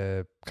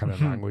the kind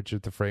of language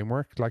of the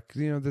framework. Like,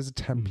 you know, there's a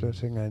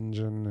templating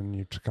engine and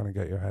you kind of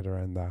get your head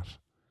around that.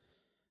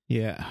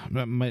 Yeah,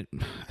 I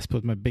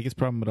suppose my biggest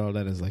problem with all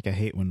that is like I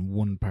hate when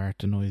one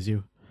part annoys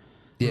you.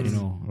 Yes. You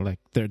know, like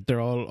they're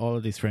all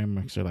of these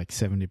frameworks are like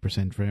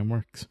 70%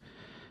 frameworks,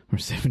 or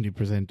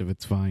 70% of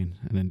it's fine,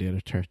 and then the other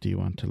 30 you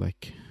want to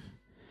like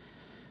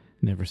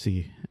never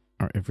see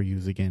or ever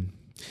use again.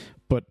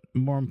 But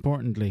more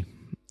importantly,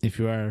 if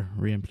you are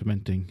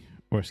re-implementing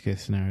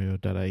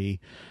worstcasescenario.ie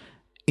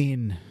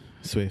in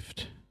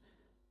Swift,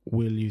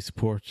 will you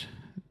support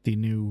the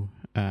new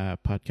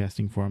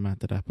podcasting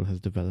format that Apple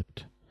has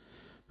developed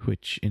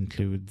which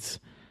includes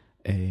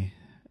a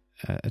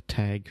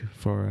tag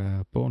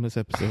for bonus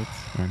episodes,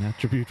 or an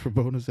attribute for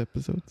bonus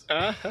episodes.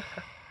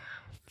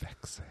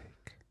 Feck's sake.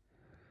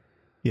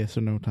 Yes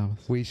or no,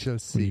 Thomas? We shall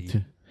see.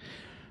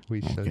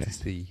 We shall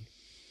see.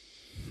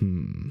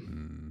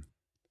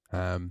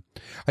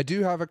 I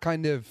do have a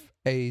kind of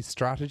a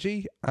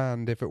strategy,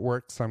 and if it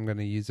works, I'm going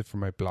to use it for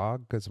my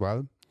blog as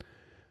well.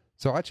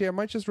 So actually, I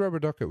might just rubber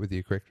duck it with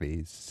you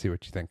quickly, see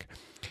what you think.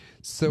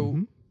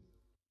 So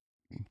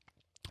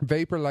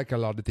Vapor, like a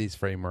lot of these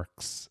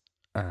frameworks,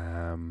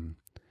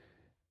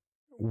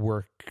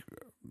 work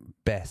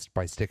best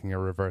by sticking a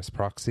reverse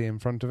proxy in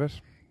front of it.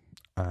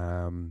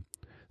 So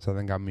I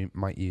think I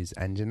might use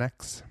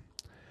Nginx.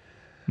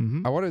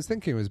 And what I was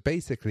thinking was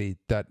basically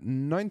that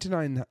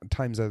 99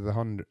 times out of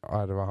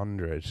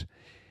 100,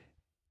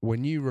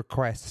 when you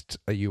request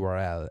a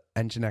URL,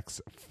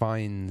 Nginx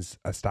finds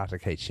a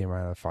static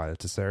HTML file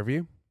to serve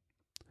you.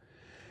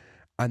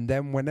 And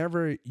then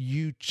whenever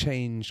you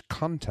change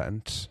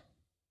content,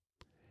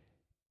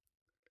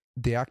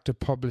 the act of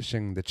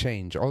publishing the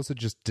change also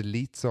just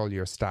deletes all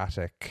your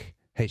static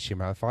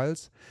HTML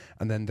files.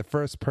 And then the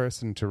first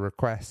person to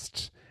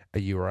request a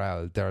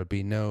URL, there'll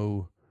be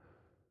no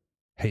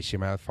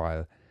HTML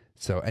file.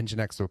 So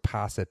Nginx will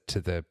pass it to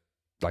the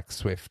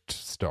Swift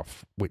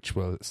stuff, which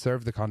will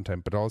serve the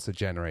content but also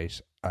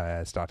generate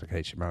a static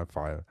HTML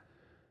file.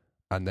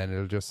 And then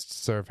it'll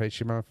just serve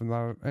HTML from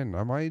that in.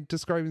 Am I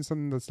describing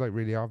something that's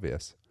really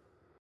obvious?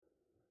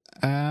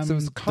 So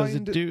it's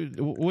kind does it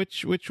do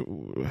which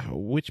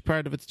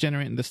part of it's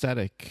generating the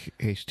static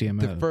HTML?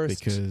 The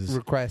first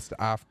request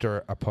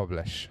after a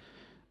publish.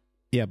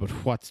 Yeah, but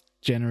what's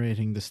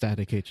generating the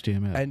static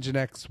HTML?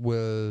 Nginx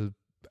will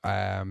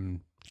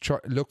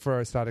look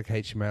for a static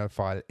HTML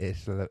file.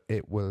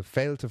 It will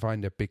fail to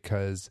find it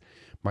because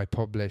my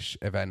publish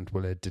event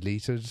will have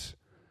deleted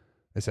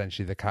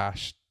essentially the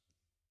cache,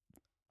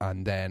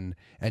 and then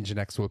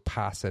Nginx will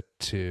pass it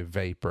to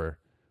Vapor,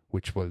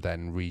 which will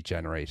then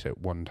regenerate it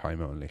one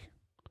time only.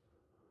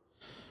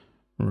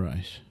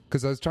 Right.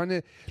 Because I was trying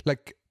to,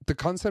 the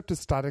concept of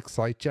static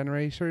site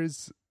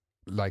generators,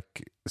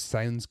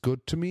 sounds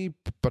good to me,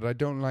 but I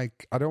don't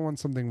want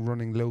something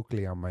running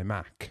locally on my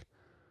Mac.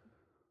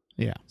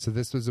 Yeah. So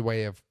this was a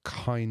way of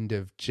kind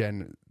of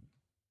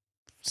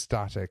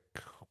static-ish.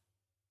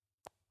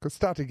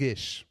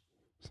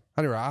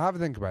 Anyway, I'll have a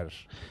think about it.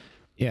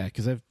 Yeah,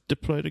 because I've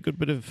deployed a good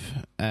bit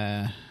of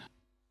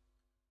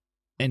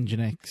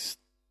Nginx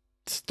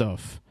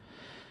stuff.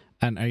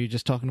 And are you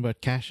just talking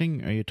about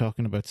caching? Or are you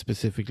talking about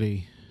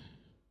specifically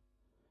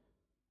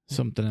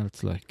something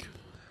else like?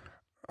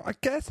 I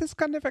guess it's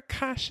kind of a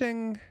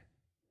caching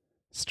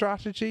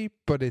strategy,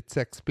 but it's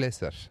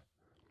explicit.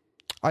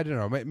 I don't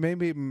know.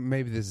 Maybe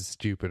this is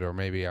stupid, or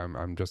maybe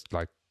I'm just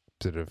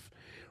sort of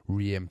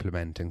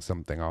re-implementing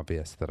something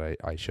obvious that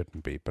I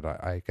shouldn't be. But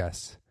I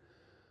guess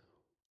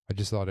I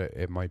just thought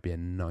it might be a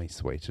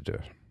nice way to do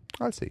it.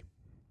 I'll see.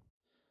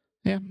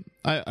 Yeah,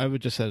 I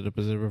would just set it up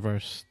as a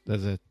reverse.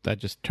 I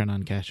just turn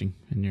on caching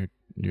and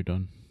you're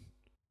done.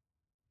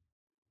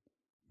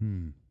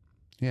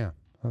 Yeah,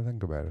 I'll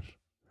think about it.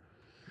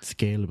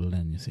 Scalable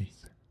then, you see.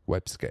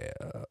 Web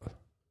scale.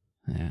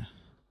 Yeah.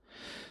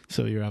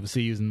 So you're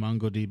obviously using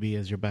MongoDB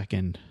as your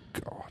backend.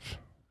 God,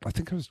 I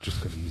think I was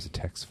just going to use a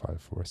text file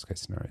for worst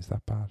case scenario. Is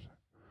that bad?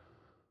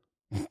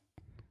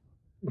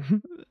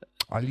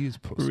 I'll use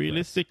Postgres.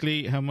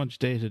 Realistically, how much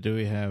data do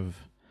we have?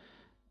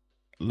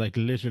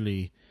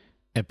 Literally,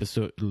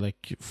 episode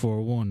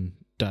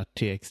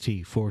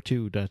 41.txt,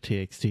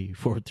 42.txt,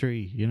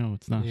 43.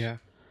 It's not. Yeah.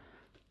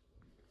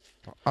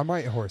 I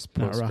might horse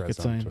Not Postgres rocket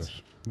onto science. it.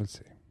 We'll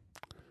see.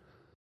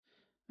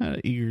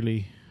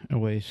 Eagerly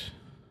await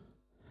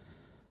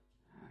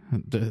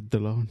the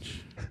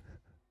launch.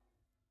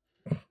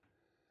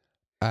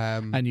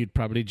 And you'd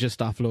probably just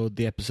offload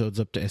the episodes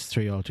up to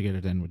S3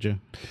 altogether then, would you?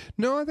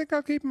 No, I think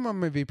I'll keep them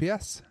on my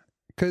VPS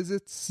because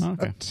it's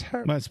okay.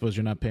 Well, I suppose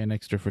you're not paying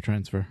extra for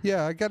transfer.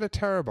 Yeah, I get a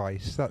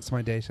terabyte. That's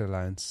my data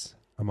allowance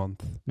a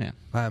month. Yeah.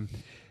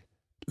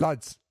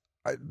 Lads,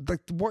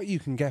 what you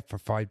can get for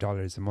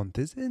 $5 a month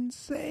is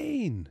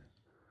insane.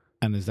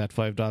 And is that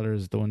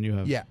 $5 the one you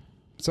have? Yeah.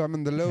 So I'm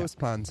on the lowest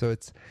plan. So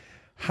it's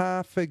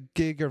half a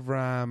gig of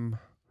RAM,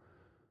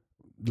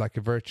 like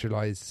a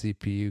virtualized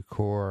CPU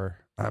core.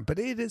 But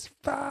it is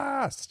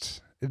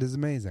fast. It is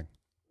amazing.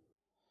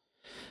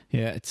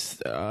 Yeah,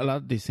 it's a lot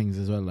of these things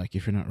as well. Like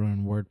if you're not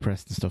running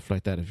WordPress and stuff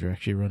like that, if you're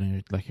actually running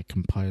it like a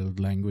compiled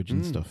language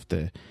and stuff,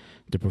 the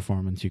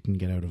performance you can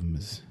get out of them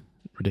is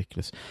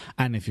ridiculous.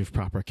 And if you've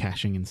proper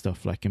caching and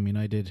stuff, I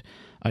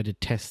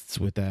did tests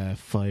with a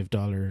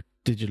 $5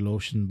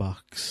 DigitalOcean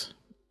box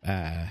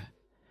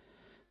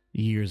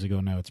years ago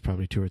now. It's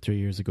probably 2 or 3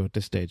 years ago at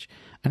this stage,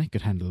 and it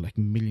could handle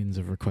millions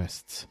of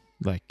requests,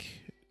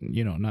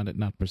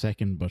 not per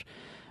second, but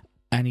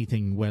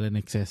anything well in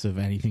excess of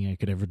anything I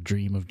could ever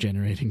dream of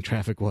generating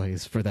traffic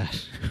wise for that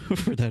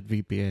for that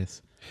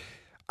VPS.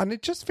 And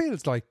it just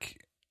feels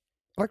like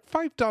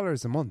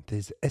 $5 a month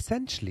is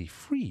essentially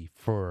free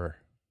for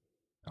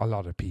a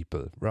lot of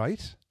people,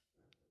 right?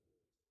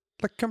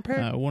 Like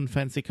compared, One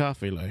fancy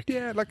coffee, like.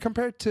 yeah, like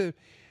compared to,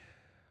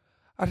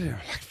 I don't know,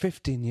 like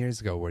 15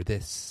 years ago, where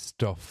this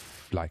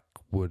stuff like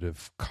would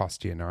have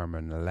cost you an arm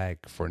and a leg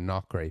for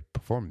not great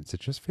performance. It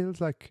just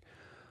feels like,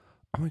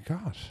 oh my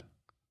god,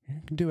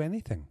 you can do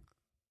anything.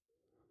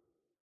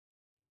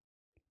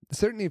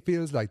 Certainly, it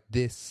feels like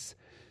this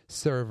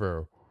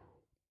server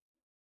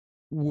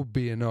would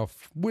be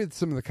enough, with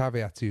some of the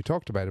caveats you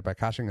talked about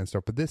caching and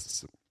stuff. But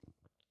this,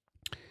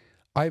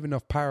 I have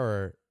enough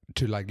power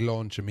to like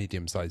launch a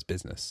medium-sized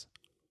business,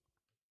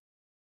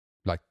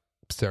 like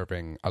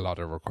serving a lot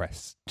of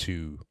requests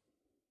to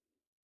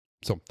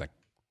something.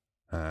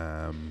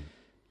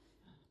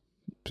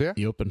 So yeah,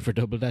 You open for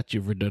double that,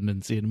 you've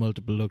redundancy in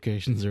multiple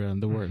locations around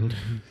the world.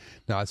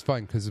 no, it's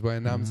fine, because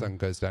when Amazon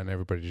goes down,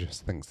 everybody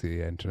just thinks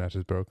the internet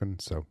is broken.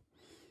 So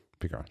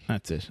be gone.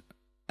 That's it.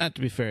 And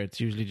to be fair, it's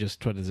usually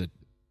just, what is it,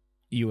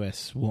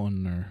 US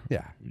 1 or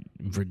Yeah,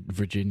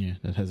 Virginia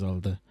that has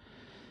all the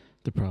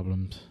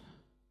problems.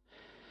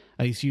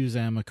 I used to use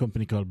a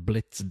company called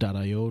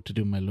Blitz.io to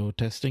do my load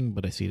testing,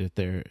 but I see that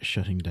they're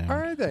shutting down.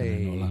 Are they?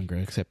 And they're no longer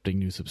accepting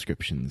new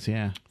subscriptions.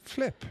 Yeah.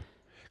 flip.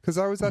 Because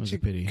I was That was a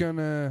actually pity.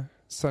 gonna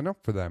sign up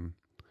for them.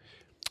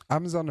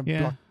 Amazon have Yeah.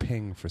 blocked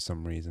Ping for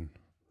some reason.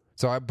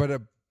 So,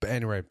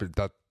 anyway,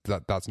 but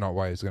that's not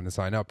why I was going to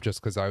sign up.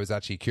 Just because I was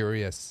actually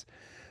curious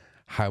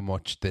how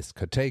much this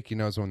could take. You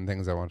know, it's one of the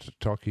things I wanted to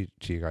talk to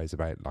you guys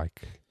about.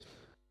 Like,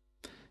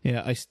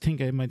 Yeah, I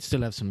think I might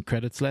still have some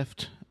credits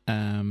left.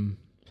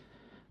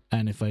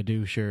 And if I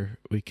do, sure,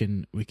 we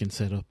can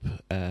set up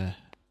a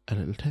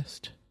little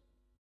test.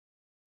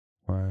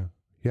 wow,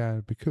 yeah,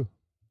 it'd be cool.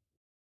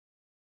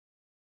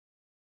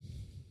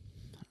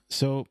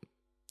 So,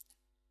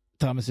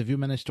 Thomas, have you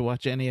managed to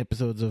watch any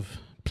episodes of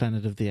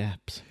Planet of the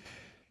Apps?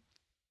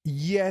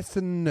 Yes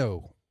and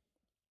no.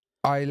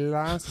 I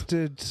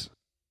lasted,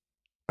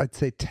 I'd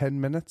say, 10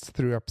 minutes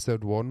through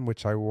episode 1,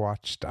 which I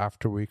watched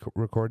after we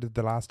recorded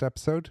the last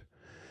episode.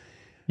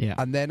 Yeah.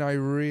 And then I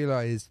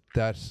realized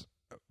that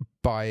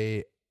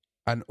by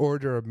an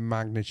order of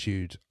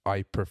magnitude,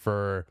 I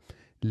prefer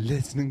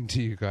listening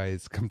to you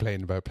guys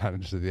complain about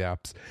Planet of the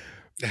Apps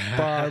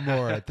far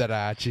more than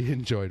I actually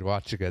enjoyed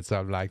watching it. So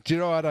I'm like, do you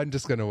know what? I'm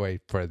just going to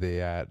wait for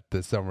the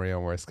summary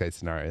on worst case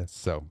scenarios.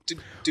 So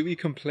Do we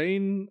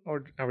complain,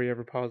 or are we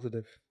ever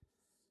positive?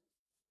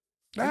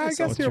 I What's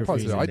guess you're your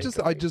positive.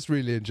 feeling? I just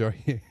really enjoy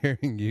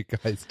hearing you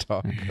guys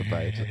talk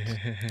about it.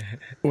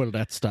 Well,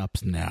 that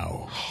stops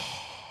now.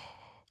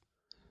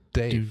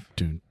 Dave,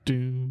 Do.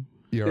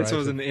 you're This right.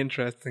 was an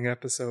interesting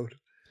episode.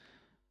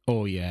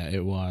 Oh yeah,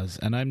 it was,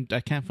 and I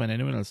can't find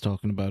anyone else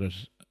talking about it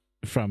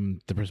from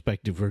the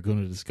perspective we're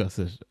going to discuss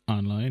it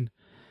online.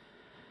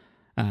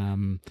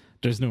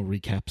 There's no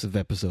recaps of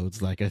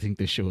episodes. Like, I think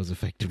the show is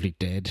effectively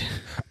dead.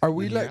 Are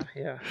we like?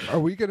 Yeah. Are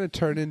we going to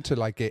turn into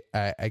like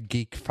a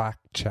geek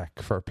fact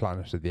check for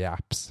Planet of the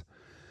Apps?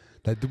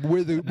 Like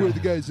where the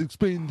guys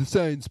explain the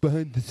science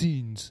behind the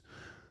scenes.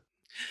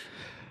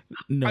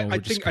 No, I we're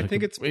just think- I gonna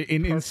think it's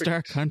in perfect.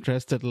 stark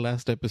contrast to the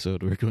last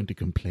episode. We're going to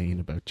complain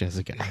about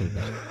Jessica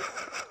Alba.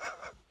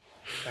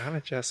 Damn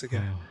it,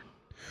 Jessica.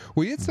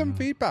 We had some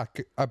feedback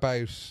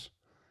about.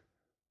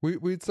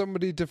 We had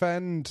somebody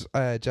defend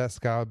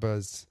Jessica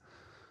Alba's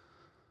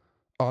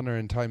honor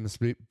in Timeless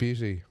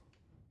Beauty,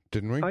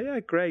 didn't we? Oh yeah,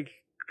 Greg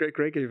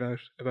gave out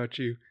about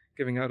you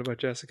giving out about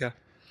Jessica.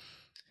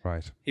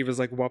 Right. He was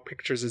like, "What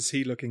pictures is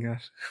he looking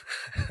at?"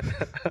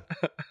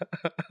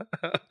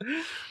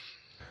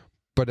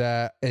 But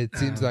it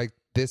seems like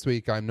this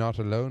week I'm not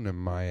alone in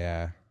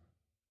my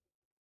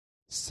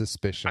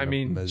suspicion I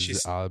mean, of Ms.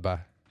 she's-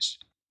 Alba.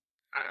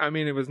 I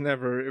mean, it was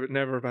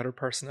never about her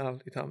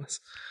personality, Thomas.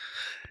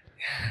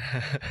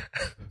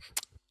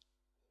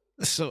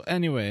 So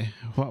anyway,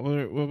 what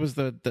was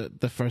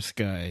the first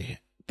guy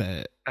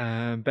that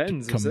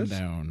Benz, was come it?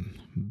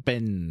 down?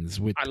 Benz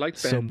with I like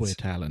Subway Benz.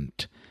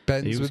 talent.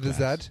 Benz He was with a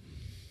class. Z?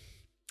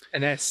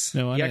 An S.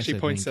 No, an He S, actually I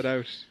points think. it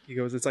out. He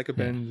goes, "It's like a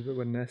Benz but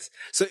with an S."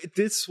 So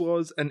this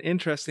was an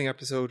interesting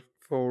episode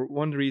for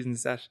one of the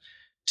reasons that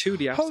two of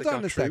the apps Hold that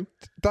on got a sec. through.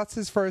 That's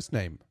his first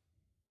name.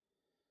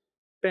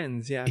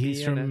 Benz, yeah.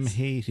 He's from BNS.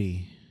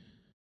 Haiti.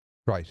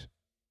 Right.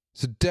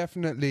 So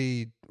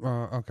definitely.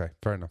 Okay,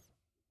 fair enough.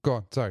 Go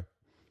on. Sorry.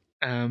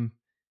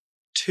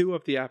 Two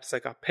of the apps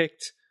that got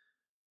picked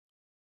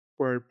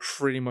were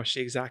pretty much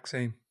the exact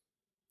same,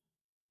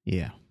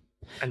 Yeah,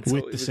 and so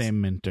with it the was same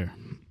mentor.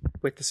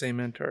 with the same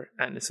mentor,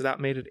 and so that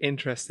made it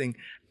interesting.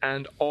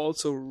 And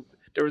also,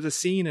 there was a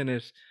scene in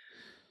it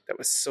that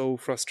was so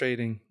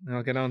frustrating. And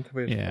I'll get on to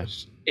it. Yeah.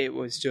 But it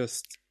was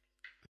just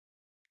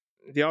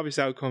the obvious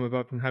outcome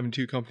about them having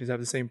two companies have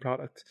the same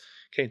product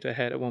came to a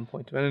head at one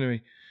point. But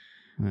anyway,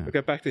 Yeah. we'll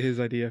get back to his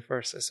idea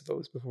first, I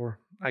suppose, before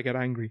I get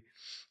angry.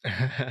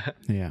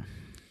 Yeah.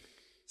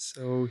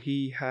 So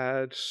he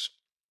had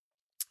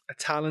a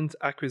talent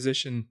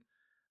acquisition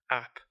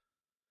app.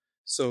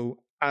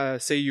 So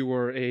say you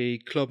were a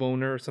club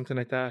owner or something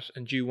like that,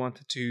 and you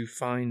wanted to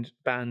find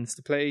bands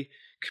to play,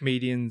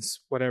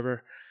 comedians,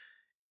 whatever,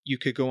 you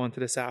could go onto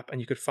this app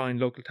and you could find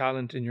local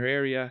talent in your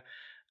area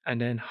and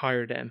then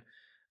hire them.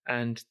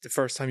 and the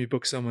first time you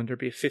book someone, there'd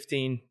be a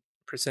 15%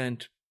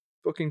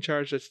 booking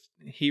charge that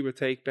he would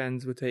take,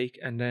 Benz would take,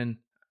 and then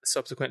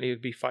subsequently it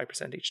would be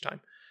 5% each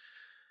time.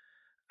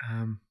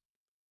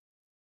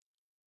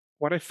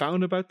 What I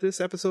found about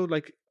this episode,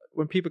 like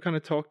when people kind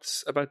of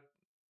talked about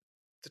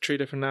the 3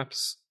 different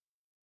apps,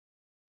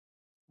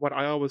 what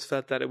I always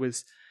felt that it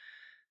was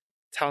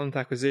talent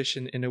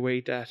acquisition in a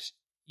way that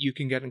you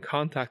can get in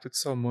contact with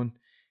someone.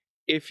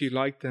 If you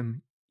like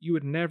them, you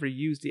would never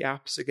use the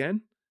apps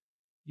again.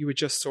 You would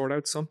just sort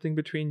out something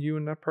between you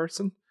and that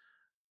person.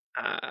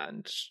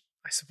 And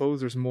I suppose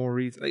there's more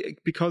reason,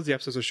 like, because the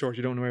episodes are short,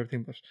 you don't know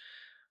everything, but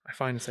I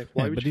find it's like,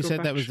 why would but you he go said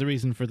back? that was the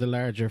reason for the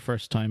larger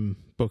first time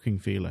booking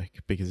fee,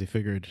 like, because he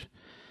figured.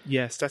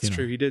 Yes, that's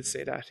true. Know. He did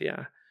say that, yeah,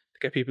 to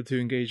get people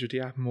to engage with the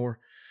app more.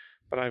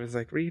 But I was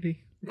like,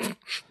 really?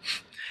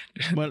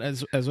 Well,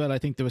 as well, I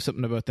think there was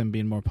something about them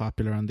being more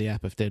popular on the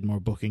app if they had more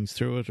bookings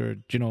through it, or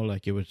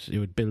like it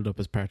would build up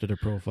as part of their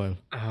profile.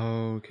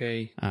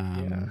 Okay.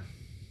 Yeah.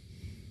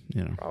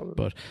 Probably.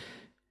 But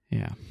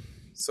yeah.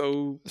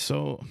 So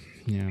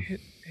yeah.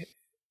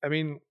 I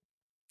mean,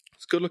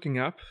 it's a good looking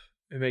app.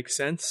 It makes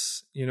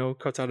sense.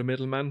 Cuts out a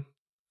middleman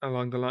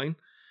along the line.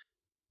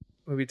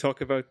 Will we talk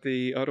about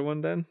the other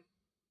one then?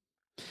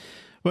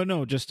 Well,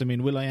 no, just, I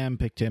mean, will.i.am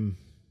picked him.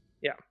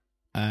 Yeah.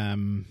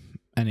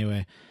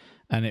 Anyway,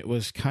 and it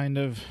was kind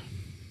of,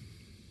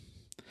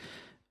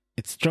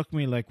 it struck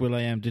me like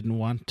will.i.am didn't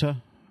want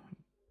to,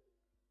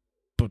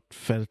 but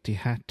felt he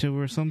had to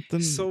or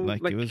something. So,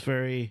 like, it was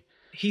very...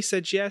 He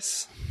said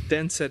yes,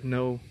 then said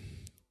no,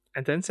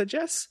 and then said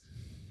yes?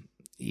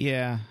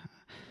 Yeah.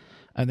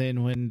 And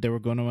then when they were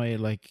going away,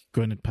 like,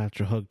 Gwyneth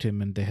Paltrow hugged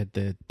him and they had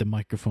the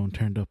microphone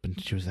turned up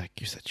and she was like,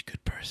 "You're such a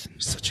good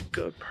person." Such a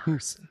good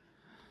person.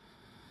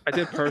 I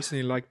did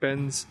personally like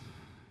Ben's.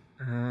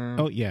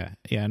 Oh, yeah.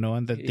 Yeah, no,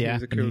 and he app,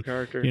 was a cool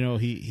character.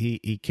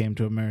 He came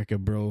to America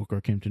broke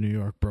or came to New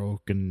York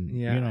broke and,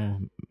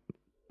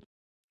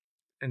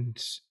 And,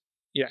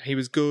 yeah, he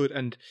was good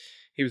and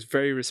he was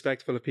very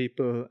respectful of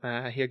people.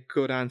 He had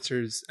good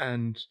answers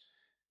and,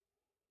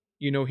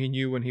 he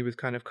knew when he was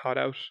kind of caught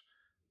out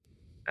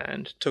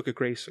and took it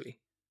gracefully.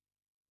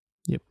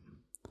 Yep.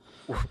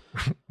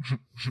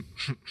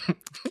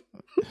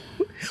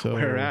 So,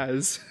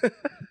 whereas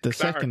the Clark,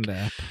 second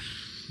app,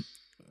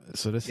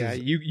 so this is...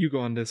 you go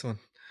on this one.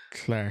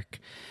 Clark.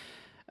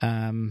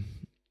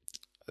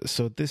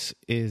 So this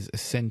is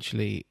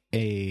essentially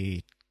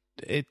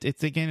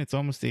it's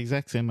almost the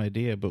exact same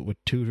idea, but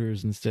with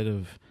tutors instead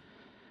of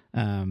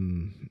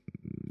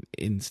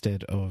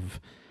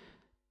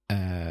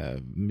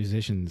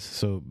musicians.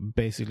 So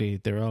basically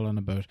they're all on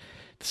about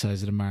the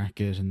size of the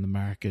market and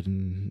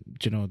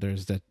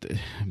there's that,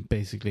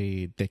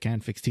 basically they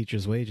can't fix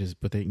teachers' wages,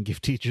 but they can give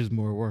teachers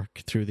more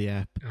work through the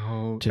app.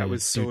 Oh, that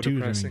was so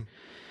depressing.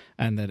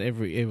 And that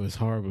it was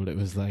horrible. It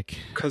was like,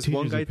 because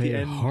one guy at the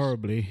end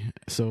horribly.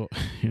 So,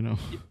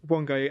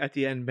 one guy at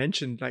the end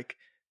mentioned, like,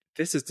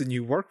 this is the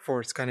new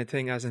workforce kind of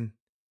thing, as in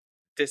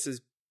this is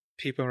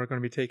people are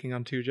going to be taking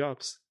on 2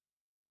 jobs.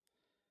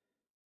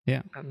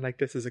 Yeah. And like,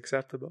 this is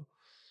acceptable.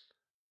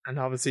 And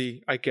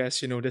obviously, I guess,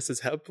 this is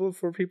helpful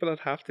for people that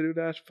have to do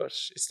that, but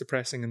it's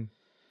depressing and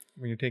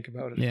when you think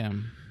about it. Yeah.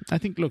 I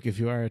think, look, if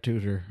you are a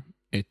tutor,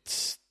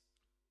 it's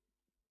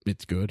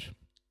good.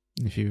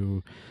 If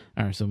you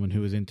are someone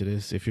who is into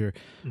this, if you're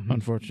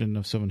unfortunate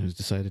enough, someone who's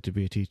decided to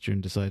be a teacher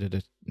and decided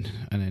it,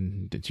 and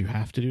then that you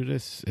have to do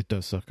this, it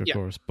does suck, of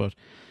course. But,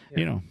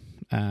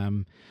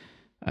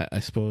 I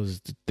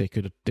suppose they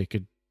could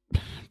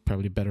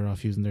probably better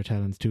off using their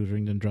talents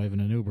tutoring than driving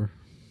an Uber.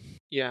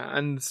 Yeah,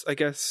 and I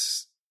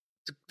guess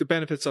the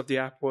benefits of the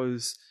app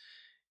was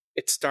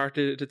it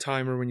started at a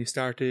timer when you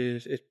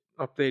started. It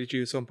updated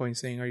you at some point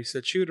saying, "Are you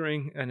still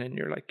tutoring?" And then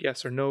you're like,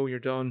 "Yes" or "No," you're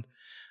done.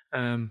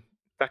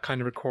 That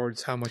kind of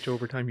records how much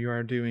overtime you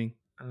are doing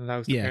and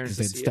allows the parents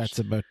to see that's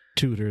about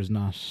tutors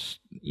not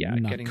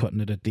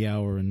cutting it at the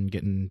hour and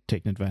getting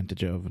taken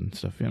advantage of and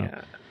stuff.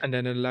 Yeah, and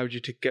then it allowed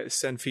you to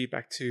send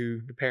feedback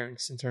to the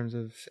parents in terms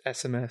of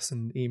SMS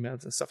and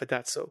emails and stuff like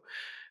that. So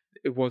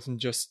it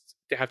wasn't just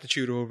they have to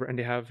tutor over and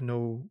they have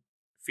no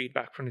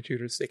feedback from the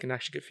tutors. They can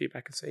actually get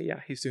feedback and say, "Yeah,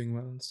 he's doing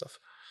well" and stuff.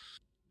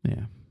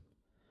 Yeah.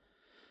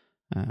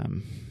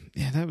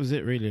 That was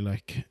it really.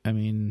 Like, I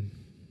mean,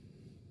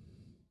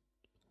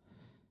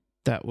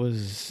 that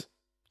was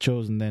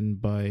chosen then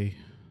by,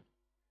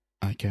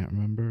 I can't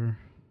remember.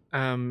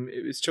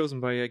 It was chosen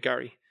by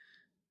Gary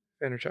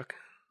Vaynerchuk.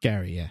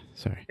 Gary, yeah,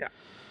 sorry. Yeah.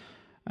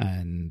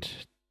 And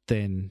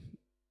then,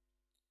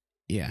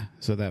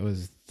 so that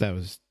was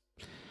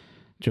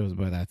chosen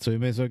by that. So we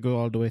may as well go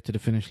all the way to the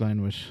finish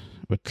line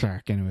with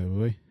Clark anyway,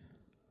 will we?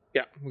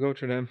 Yeah, we'll go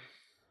through them.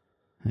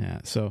 Yeah,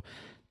 so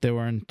they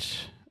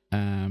weren't,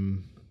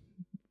 when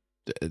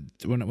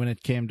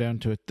it came down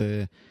to it,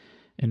 the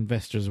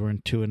investors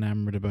weren't too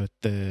enamored about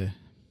the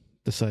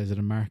size of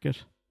the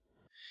market.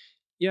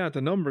 Yeah,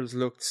 the numbers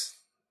looked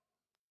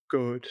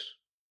good,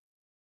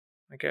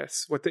 I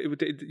guess. What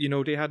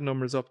they had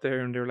numbers up there,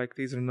 and they're like,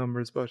 these are the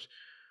numbers, but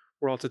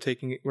we're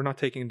not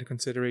taking into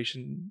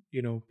consideration,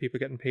 people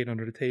getting paid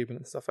under the table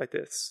and stuff like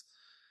this.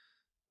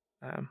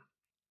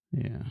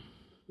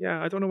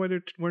 Yeah, I don't know why they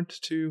weren't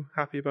too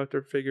happy about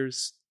their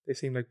figures. They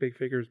seem like big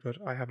figures, but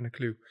I haven't a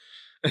clue.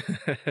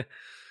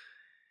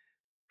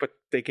 But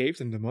they gave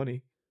them the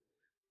money.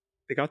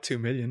 They got 2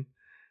 million.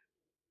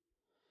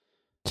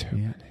 2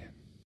 million.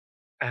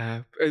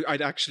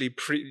 I'd actually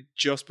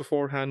just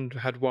beforehand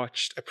had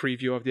watched a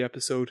preview of the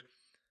episode,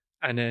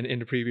 and then in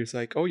the preview it's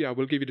like, oh yeah,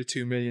 we'll give you the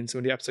 2 million. So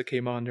when the episode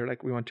came on, they're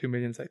like, we want 2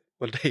 million. It's like,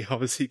 well, they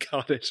obviously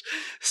got it,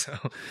 so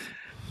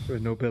there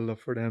was no build up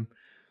for them.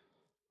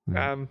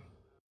 They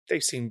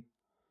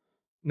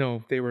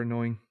were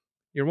annoying.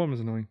 Your one was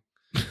annoying.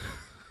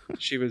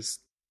 She was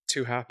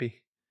too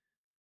happy,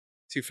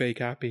 too fake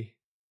happy.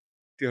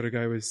 The other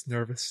guy was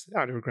nervous.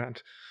 They were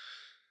grand.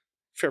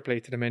 Fair play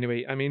to them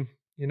anyway. I mean,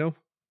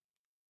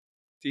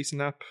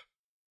 decent app.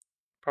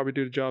 Probably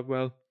do the job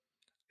well.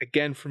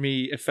 Again, for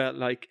me, it felt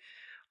like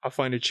I'll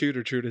find a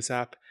tutor through this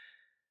app,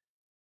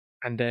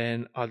 and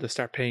then I'll just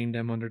start paying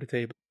them under the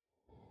table.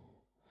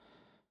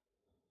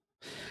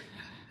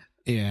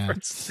 Yeah,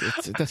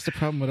 that's the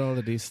problem with all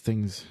of these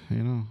things,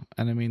 And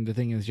I mean, the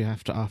thing is, you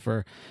have to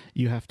offer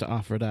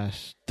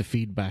that the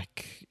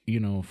feedback,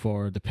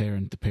 for the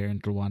parent. The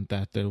parent will want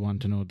that. They'll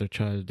want to know their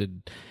child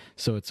did.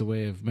 So it's a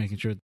way of making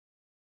sure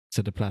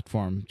to the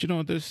platform.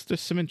 There's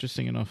some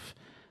interesting enough.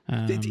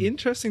 The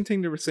interesting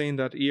thing, they were saying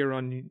that year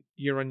on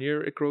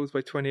year it grows by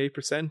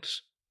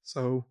 28%.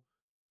 So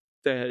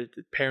the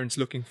parents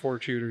looking for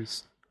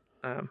tutors.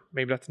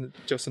 Maybe that's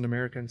just in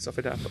America and stuff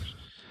like that, but.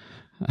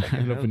 I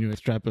love when you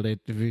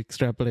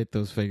extrapolate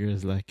those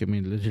figures. Like, I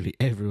mean, literally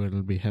everyone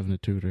will be having a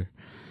tutor.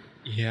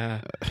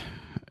 Yeah.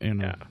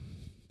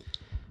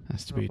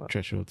 Has to be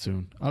threshold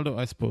soon. Although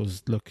I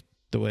suppose, look,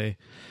 the way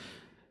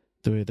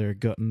they're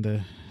gutting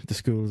the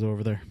schools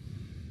over there,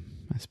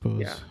 I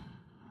suppose. Yeah.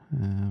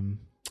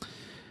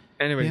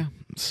 Anyway, yeah.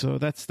 So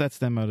that's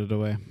them out of the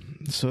way.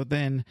 So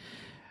then,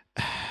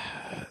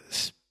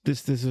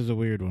 this is a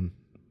weird one.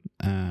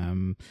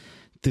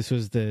 This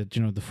was the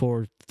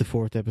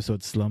fourth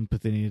episode slump,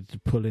 but they needed to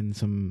pull in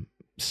some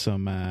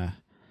star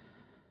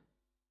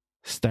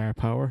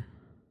power,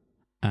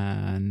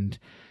 and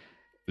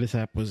this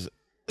app was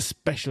a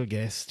special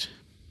guest,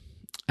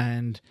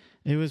 and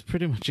it was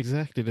pretty much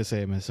exactly the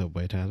same as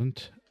Subway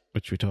Talent,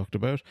 which we talked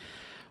about,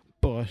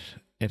 but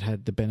it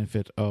had the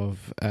benefit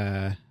of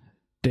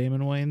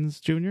Damon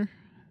Wayans Jr.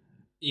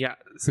 Yeah,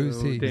 so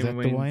who's he? Is that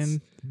the Wayans?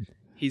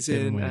 He's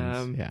Damon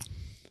in Wayans,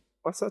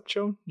 what's that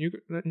show? New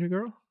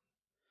Girl?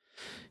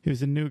 He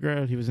was in New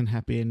Girl. He was in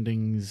Happy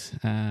Endings.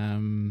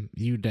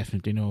 You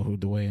definitely know who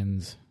the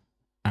Wayans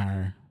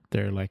are.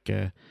 They're like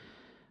a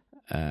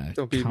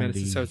Don't Be a Menace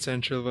to South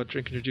Central, about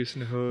Drinking Your Juice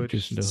in the Hood,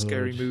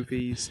 Scary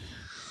Movies.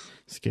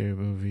 Scary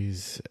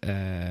movies.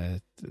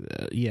 A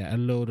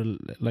load of,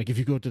 like, if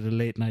you go to the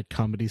late night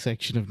comedy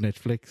section of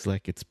Netflix,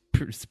 like, it's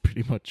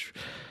pretty much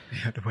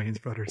the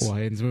Wayans brothers.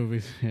 Wayans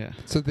movies, yeah.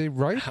 So they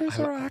writers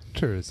or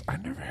actors? I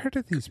never heard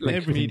of these people.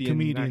 Like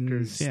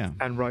comedians, yeah,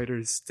 and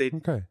writers. They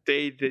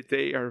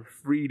are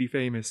really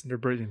famous and they're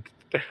brilliant.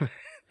 They're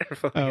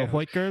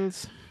White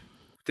Girls.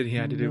 Did he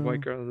had to do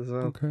White Girls as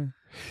well? Okay,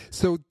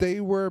 so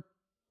they were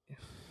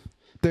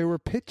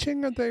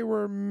pitching or they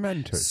were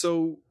mentors.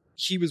 So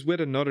he was with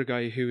another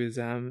guy who is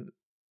a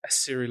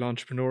serial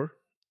entrepreneur,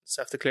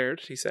 self-declared.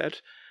 He said,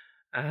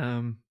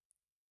 and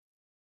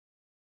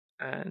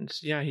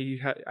yeah,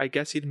 I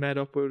guess he'd met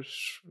up with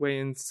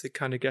Wayans to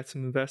kind of get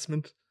some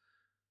investment.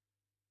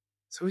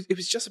 So it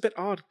was just a bit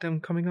odd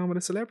them coming on with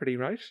a celebrity,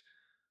 right?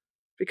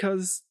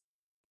 Because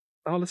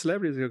all the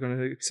celebrities are going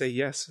to say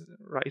yes,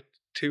 right,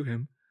 to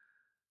him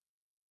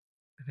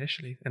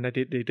initially, and they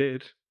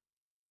did.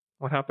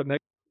 What happened next?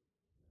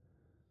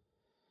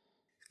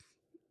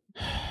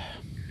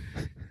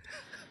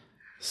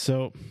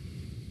 So,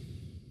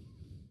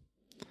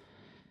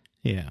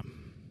 yeah.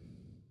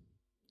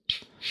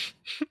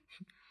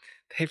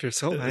 Dave, you're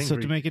so angry. So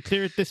to make it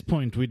clear at this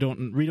point, we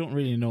don't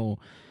really know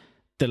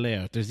the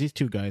layout. There's these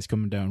two guys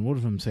coming down. One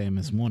of them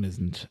famous, one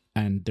isn't,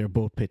 and they're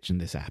both pitching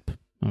this app.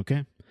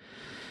 Okay.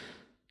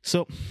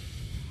 So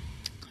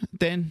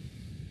then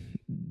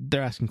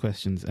they're asking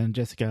questions, and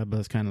Jessica Alba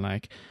is kind of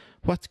like,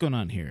 "What's going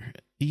on here?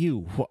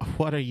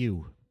 What are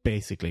you?"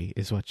 Basically,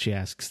 is what she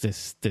asks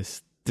this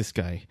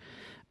guy.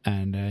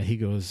 And he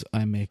goes,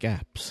 "I make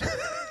apps."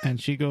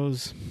 And she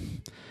goes,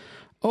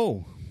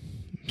 "Oh,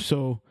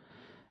 so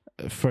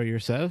for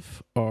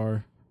yourself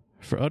or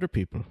for other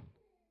people?"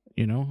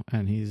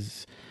 And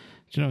he's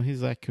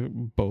like,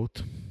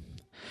 "Both."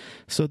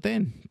 So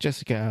then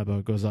Jessica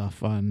Alba goes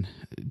off on,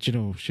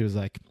 she was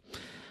like,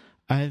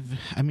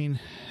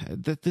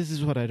 this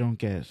is what I don't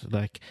get.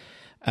 Like,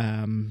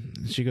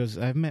 she goes,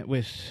 "I've met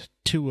with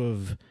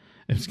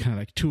it was kind of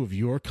like two of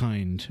your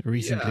kind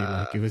recently." Yeah.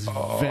 Like, it was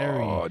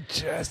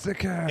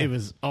Jessica, it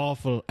was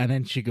awful. And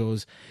then she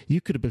goes,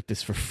 "You could have built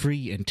this for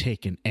free and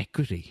taken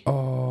equity."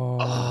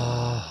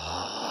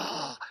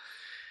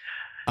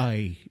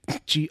 I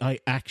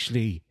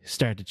actually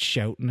started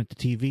shouting at the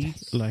TV.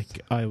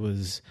 Like, I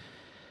was,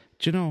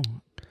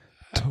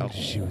 told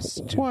you she was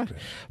stupid. What?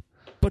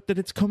 But that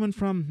it's coming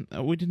from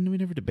we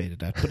never debated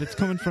that, but it's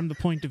coming from the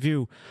point of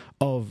view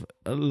of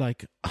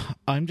like,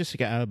 I'm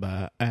Jessica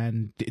Alba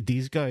and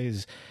these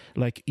guys,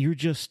 like, you're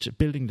just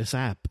building this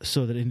app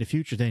so that in the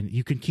future then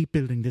you can keep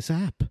building this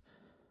app.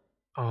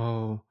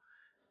 Oh,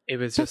 it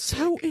was That's just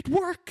how it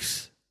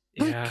works.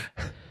 yeah,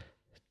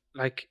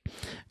 like,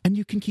 and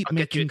you can keep I'll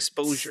making get you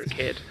exposure,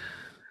 kid.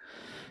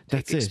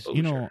 That's Take it. exposure.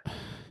 You know,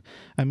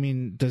 I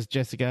mean, does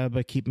Jessica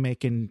Alba keep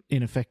making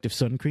ineffective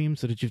sun cream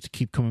so that you have to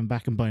keep coming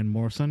back and buying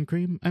more sun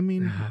cream? I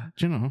mean,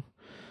 you know.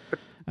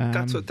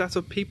 That's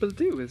what people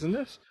do, isn't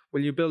it?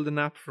 Will you build an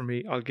app for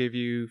me? I'll give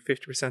you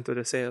 50% of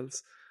the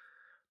sales.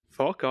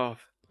 Fuck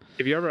off.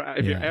 If you're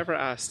ever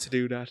asked to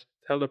do that,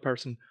 tell the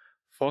person,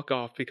 fuck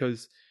off,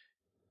 because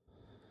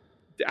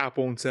the app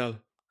won't sell.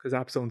 Because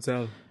apps don't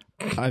sell.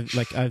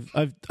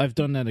 I've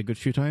done that a good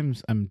few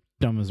times. I'm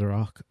dumb as a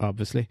rock,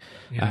 obviously.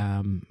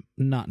 Yeah.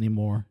 Not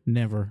anymore.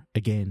 Never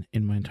again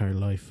in my entire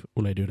life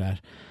will I do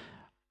that.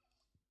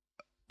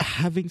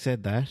 Having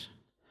said that,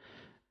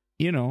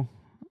 you know,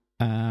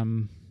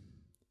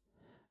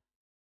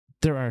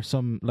 there are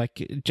some,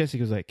 like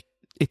Jessica's like,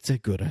 it's a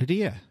good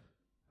idea.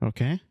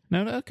 Okay.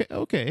 No,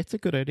 okay, it's a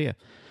good idea.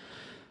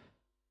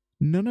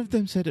 None of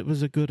them said it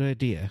was a good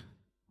idea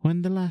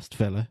when the last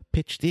fella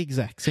pitched the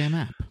exact same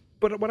app.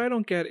 But what I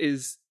don't get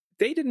is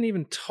they didn't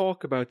even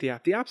talk about the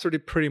app. The apps are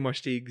pretty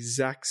much the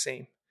exact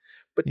same.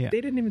 But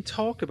they didn't even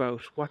talk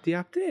about what the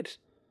app did.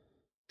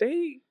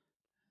 They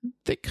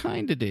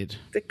kind of did.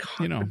 They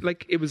kind of,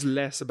 like, it was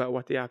less about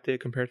what the app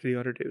did compared to the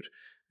other dude.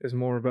 It was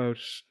more about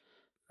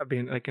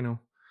being, like, you know,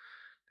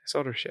 this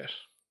other shit.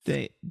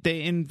 They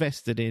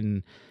invested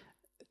in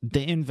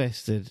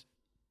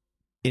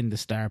the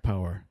star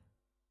power.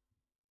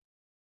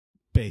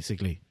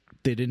 Basically.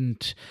 They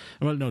didn't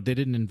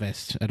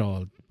invest at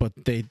all,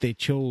 but they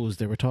chose,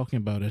 they were talking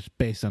about it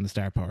based on the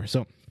star power.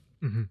 So,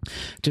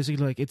 just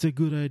like, it's a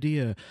good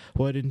idea.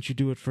 Why didn't you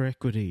do it for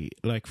equity?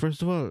 Like,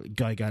 first of all,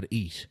 guy got to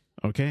eat,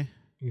 okay?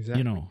 Exactly.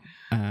 You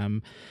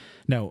know,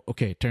 now,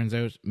 okay, turns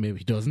out maybe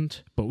he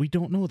doesn't, but we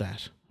don't know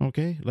that,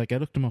 okay? Like, I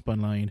looked him up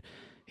online.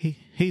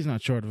 He's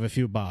not short of a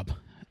few bob.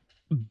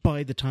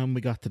 By the time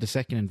we got to the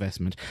second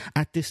investment,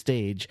 at this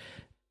stage,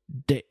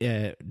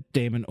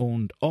 Damon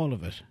owned all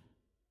of it.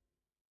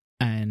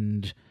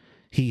 And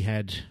he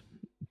had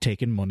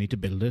taken money to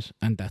build it,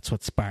 and that's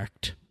what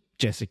sparked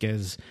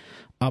Jessica's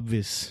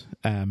obvious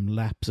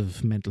lapse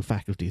of mental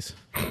faculties.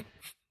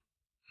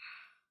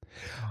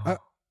 I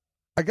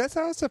guess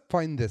I also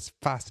find this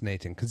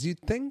fascinating because you'd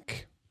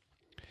think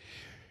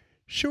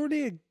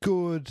surely a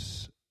good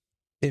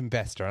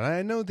investor, and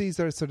I know these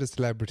are sort of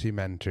celebrity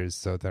mentors,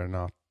 so they're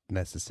not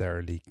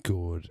necessarily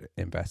good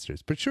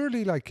investors, but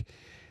surely, like,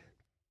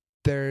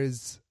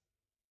 there's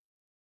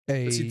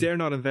see, they're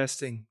not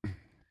investing.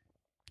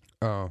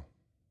 Oh,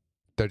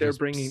 they're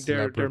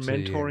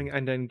mentoring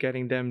and then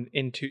getting them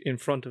in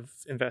front of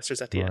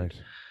investors at the end.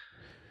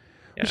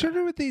 Yeah.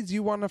 Surely with these,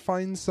 you want to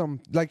find some,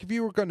 like, if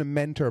you were going to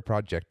mentor a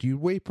project,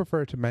 you'd way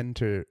prefer to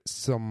mentor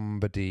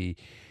somebody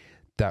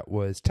that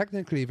was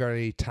technically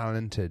very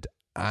talented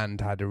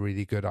and had a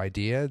really good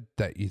idea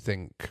that you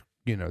think,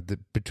 you know,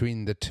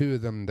 between the two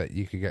of them that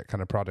you could get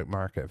kind of product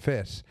market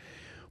fit,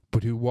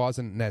 but who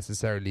wasn't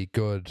necessarily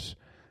good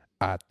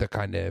at the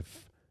kind of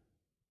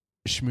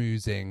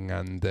schmoozing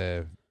and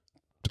the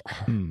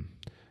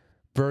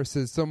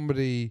versus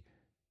somebody,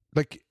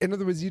 like, in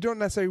other words, you don't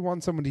necessarily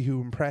want somebody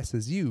who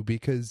impresses you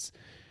because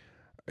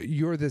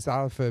you're this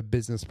alpha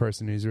business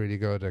person who's really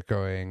good at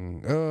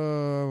going,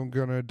 oh, I'm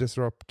gonna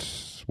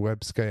disrupt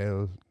web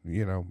scale,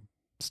 you know,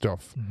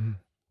 stuff.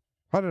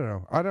 I don't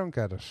know, I don't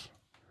get it.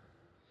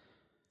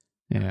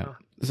 Yeah.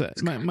 So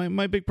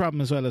my big problem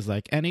as well is,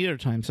 like, any other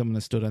time someone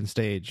has stood on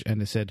stage and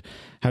they said,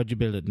 how'd you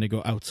build it? And they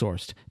go,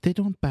 outsourced. They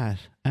don't bat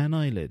an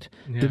eyelid.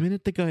 Yeah. The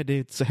minute the guy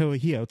how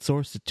he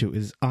outsourced it to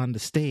is on the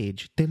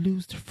stage, they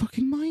lose their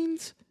fucking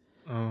minds.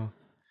 Oh.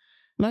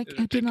 Like,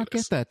 I do not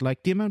get that.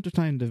 Like, the amount of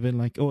time they've been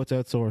like, oh, it's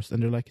outsourced.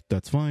 And they're like,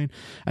 that's fine.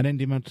 And then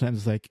the amount of times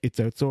it's like, it's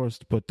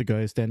outsourced, but the guy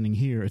is standing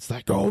here. It's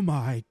like, oh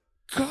my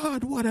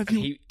God, what have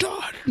you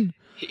done?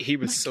 He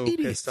was so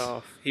pissed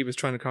off. He was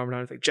trying to calm her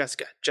down. He's like,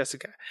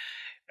 Jessica.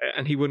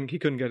 And he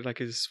couldn't get, like,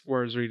 his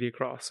words really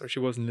across, or she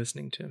wasn't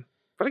listening to him.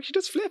 But, like, she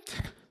just flipped.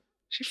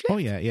 She flipped. Oh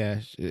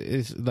yeah.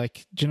 It's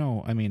like, do you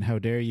know, I mean, how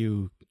dare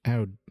you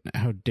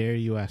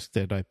ask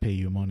that I pay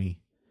you money?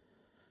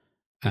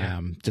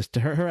 Yeah. Just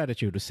her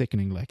attitude was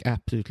sickening, like,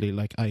 absolutely.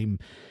 Like, I'm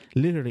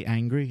literally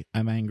angry.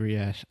 I'm angry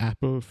at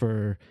Apple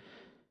for,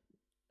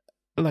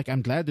 like,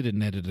 I'm glad they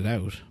didn't edit it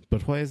out,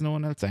 but why is no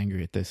one else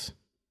angry at this?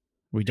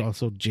 We'd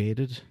also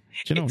jaded.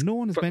 Do you know, no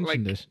one has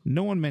mentioned it.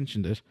 No one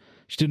mentioned it.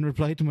 She didn't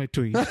reply to my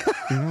tweet.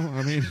 You know,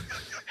 I mean...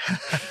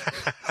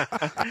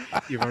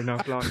 You are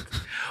not blocked.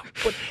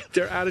 But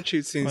their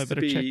attitude seems to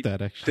be, check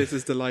that, actually. This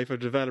is the life of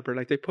a developer.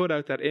 Like, they put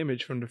out that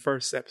image from the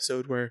first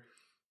episode where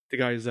the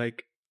guy's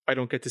like, I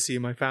don't get to see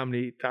my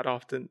family that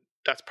often.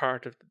 That's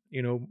part of,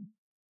 you know,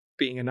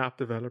 being an app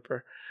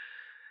developer.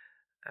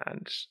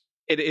 And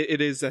it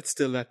is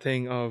still that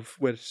thing of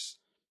with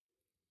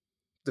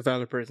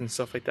developers and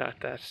stuff like that,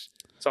 that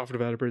software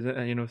developers,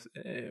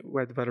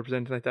 web developers,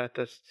 anything like that,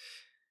 that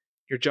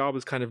your job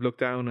is kind of looked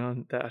down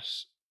on, that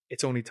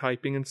it's only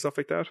typing and stuff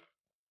like that.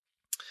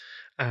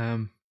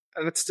 And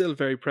it's still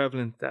very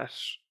prevalent that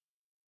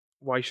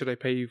why should I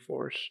pay you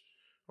for it?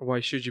 Or why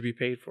should you be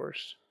paid for it?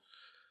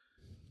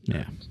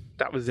 Yeah.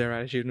 That was their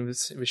attitude, and it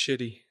was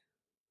shitty.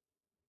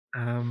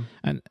 And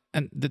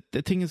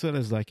the thing as well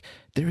is, like,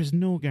 there is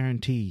no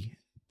guarantee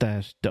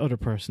that the other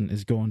person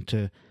is going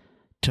to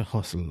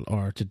hustle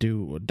or to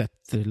do that.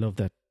 They love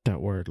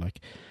that word, like,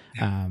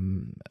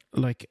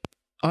 like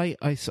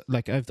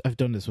I've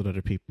done this with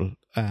other people.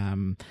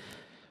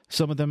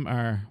 Some of them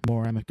are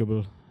more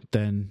amicable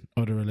than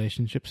other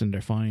relationships, and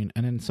they're fine.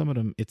 And then some of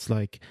them, it's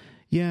like,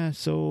 yeah,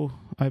 so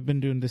I've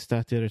been doing this,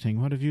 that, the other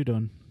thing. What have you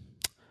done?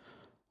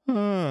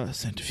 I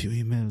sent a few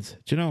emails,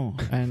 do you know?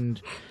 And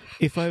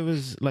if I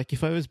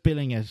was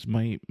billing at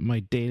my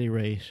daily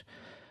rate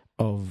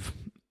of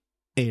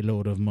a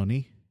load of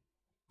money,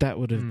 that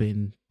would have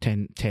been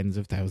tens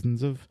of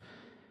thousands of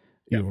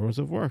euros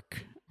of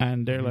work.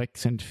 And they're like,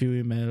 sent a few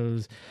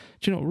emails,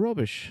 do you know,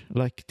 rubbish.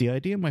 Like, the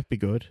idea might be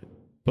good,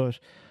 but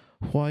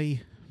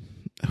why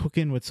hook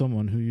in with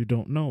someone who you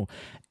don't know?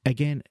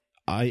 Again,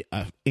 I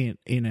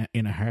in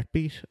a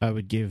heartbeat, I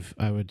would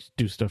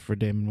do stuff for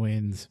Damon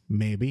Wayans,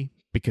 maybe,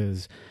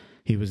 because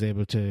he was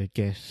able to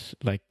get,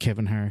 like,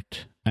 Kevin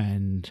Hart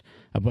and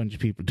a bunch of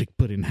people to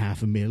put in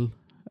 $500,000.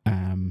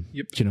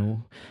 You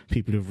know,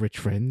 people who have rich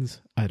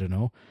friends, I don't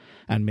know.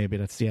 And maybe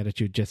that's the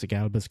attitude Jessica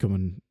Alba's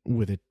coming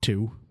with it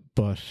too.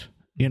 But,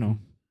 you know,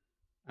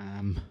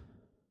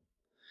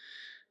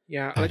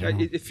 yeah, like,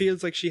 it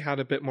feels like she had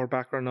a bit more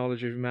background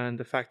knowledge of man.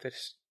 The fact that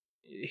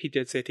he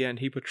did say at the end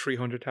he put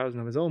 300,000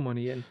 of his own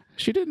money in.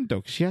 She didn't,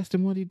 though. She asked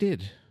him what he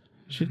did.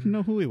 She didn't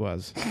know who he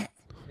was.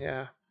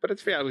 Yeah, but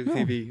it's reality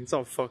TV. It's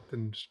all fucked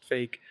and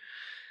fake.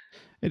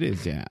 It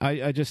is, yeah.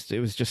 It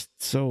was just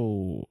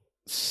so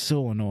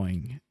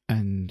annoying.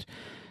 And,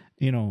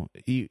 you know,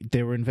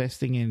 they were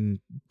investing in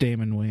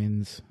Damon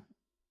Wayans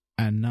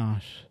and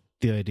not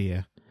the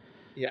idea.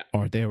 Yeah.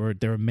 Or they were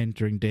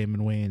mentoring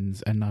Damon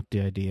Wayans and not the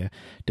idea.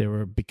 They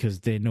were, because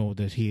they know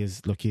that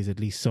he's at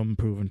least some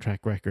proven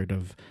track record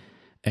of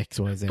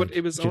XYZ. But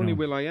it was only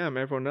will.i.am.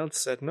 Everyone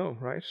else said no,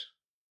 right?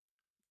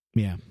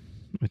 Yeah.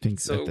 I think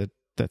so, at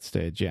that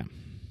stage, yeah.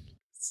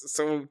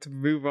 So to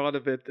move on a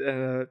bit,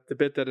 the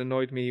bit that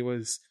annoyed me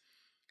was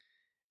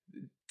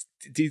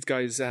these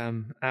guys'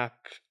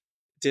 app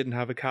didn't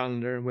have a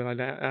calendar,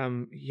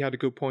 and he had a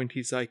good point.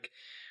 He's like,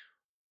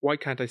 why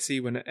can't I see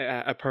when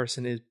a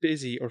person is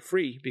busy or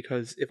free?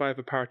 Because if I have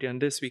a party on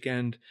this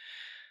weekend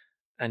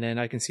and then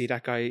I can see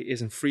that guy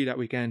isn't free that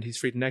weekend, he's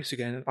free the next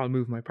weekend, I'll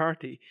move my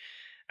party.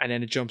 And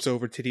then it jumps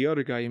over to the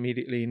other guy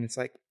immediately, and it's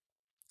like,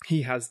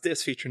 he has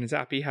this feature in his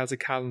app. He has a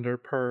calendar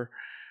per,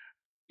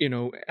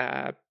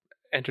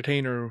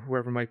 entertainer or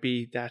whoever it might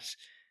be, that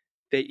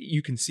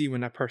you can see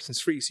when that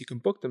person's free, so you can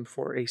book them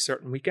for a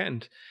certain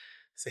weekend.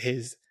 So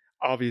his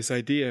obvious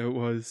idea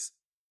was,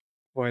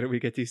 why don't we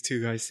get these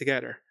two guys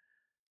together?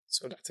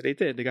 So that's what they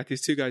did. They got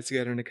these two guys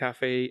together in a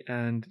cafe,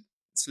 and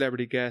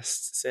celebrity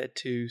guests said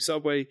to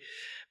Subway,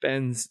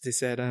 Benz, they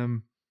said,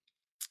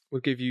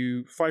 we'll give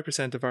you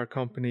 5% of our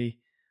company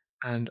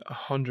and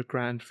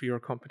 $100,000 for your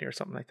company, or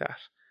something like that.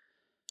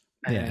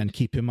 Yeah, and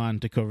keep him on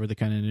to cover the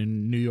kind of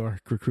New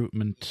York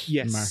recruitment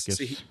market.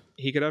 So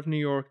he could have New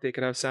York, they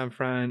could have San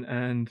Fran,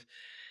 and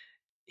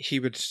he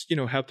would,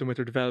 help them with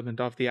their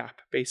development of the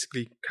app.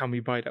 Basically, can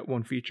we buy that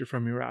one feature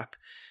from your app?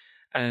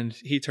 And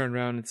he turned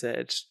around and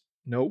said,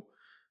 no,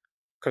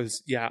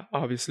 because,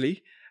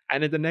 obviously.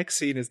 And then the next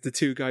scene is the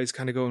two guys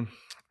kind of going,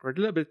 we're a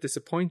little bit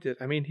disappointed.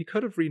 I mean, he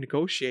could have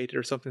renegotiated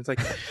or something. It's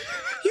like,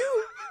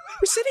 you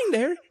were sitting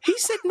there, he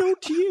said no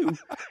to you.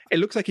 It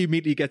looks like he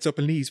immediately gets up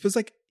and leaves, but it's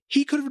like,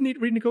 he could have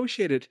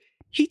renegotiated.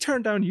 He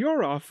turned down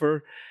your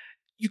offer.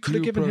 You could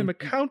have given him a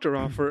counter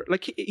offer.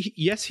 Like,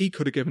 yes, he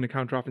could have given a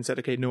counter offer and said,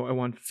 okay, no, I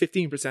want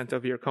 15%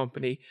 of your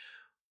company.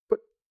 But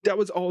that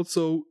was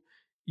also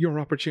your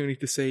opportunity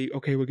to say,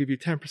 okay, we'll give you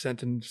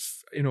 10% and,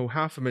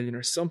 $500,000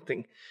 or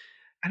something.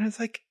 And it's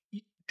like,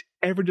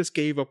 everyone just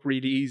gave up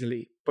really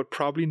easily, but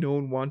probably no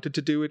one wanted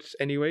to do it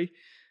anyway.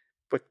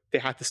 But they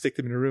had to stick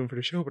them in a room for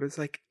the show. But it's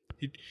like,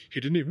 he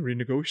didn't even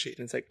renegotiate.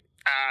 And it's like,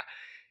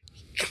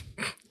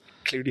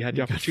 clearly had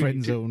the opportunity.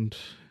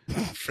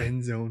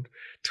 Friend-zoned.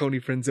 Tony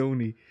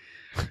Frenzoni.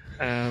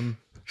 And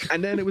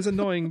then it was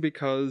annoying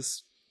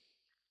because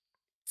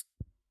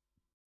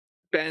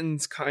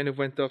Ben's kind of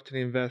went up to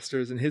the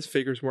investors and his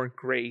figures weren't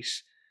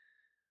great.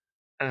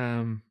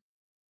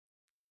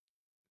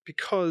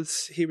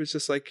 Because he was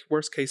just like,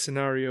 worst case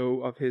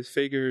scenario of his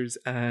figures,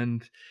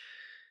 and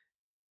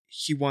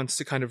he wants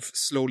to kind of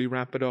slowly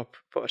ramp it up.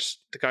 But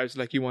the guys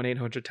were like, you want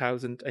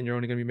 800,000 and you're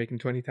only going to be making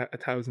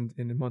 20,000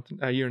 in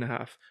a year and a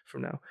half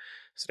from now.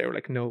 So they were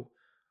like, no.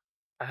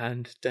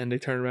 And then they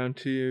turned around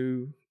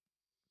to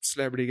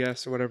celebrity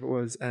guest or whatever it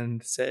was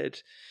and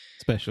said,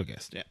 special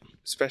guest,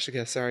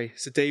 sorry.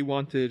 So they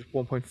wanted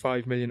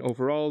 1.5 million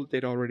overall.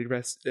 They'd already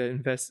raised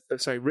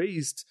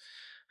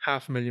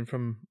 $500,000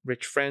 from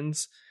rich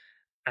friends.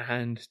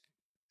 and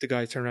the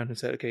guy turned around and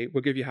said, "Okay,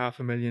 we'll give you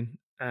 $500,000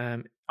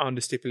 on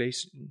the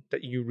stipulation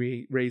that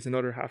you raise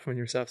another $500,000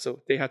 yourself."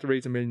 So they had to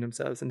raise $1 million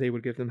themselves, and they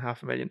would give them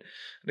 $500,000. And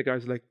the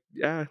guys were like,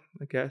 "Yeah,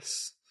 I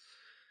guess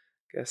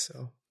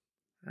so."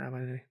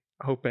 Anyway,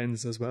 I hope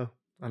Ben's as well.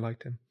 I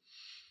liked him.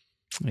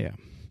 Yeah.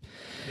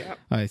 Yeah.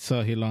 I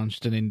saw he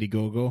launched an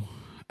Indiegogo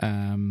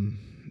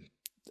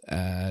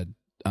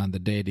on the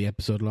day the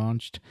episode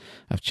launched.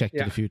 I've checked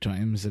it a few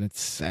times, and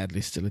it's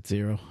sadly still at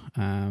zero.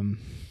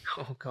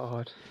 Oh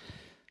God.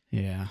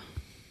 Yeah.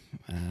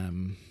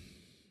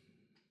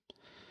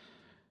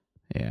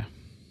 Yeah.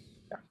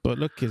 But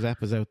look, his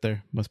app is out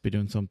there. Must be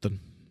doing something.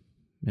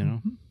 You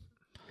know.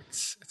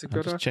 It's a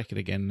good I'll just check it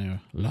again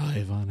now,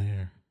 live on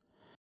air.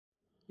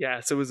 Yeah,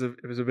 so it was a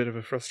bit of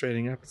a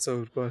frustrating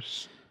episode,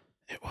 but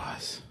it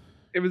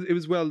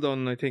was well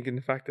done. I think in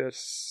the fact that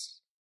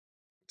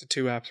the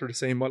two apps were the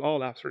same. Well,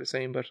 all apps were the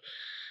same, but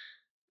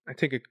I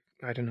think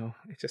I don't know.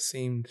 It just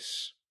seemed.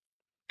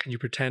 Can you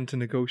pretend to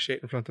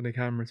negotiate in front of the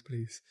cameras,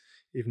 please?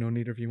 Even though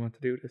neither of you want to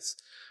do this,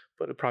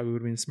 but it probably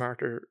would have been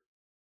smarter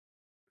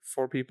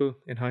for people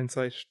in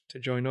hindsight to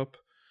join up.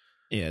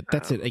 Yeah,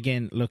 that's it.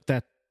 Again, look,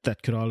 that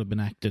could all have been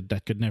acted.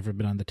 That could never have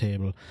been on the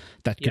table.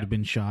 That could have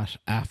been shot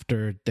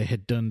after they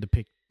had done the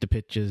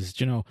pitches.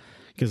 You know,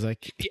 because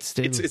like it's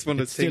still it's one of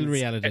those still things.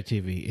 reality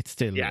TV. It's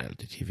still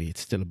reality TV.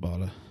 It's still a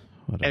ball of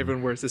whatever.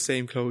 Everyone wears the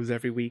same clothes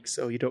every week,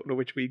 so you don't know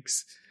which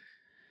weeks.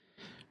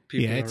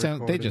 They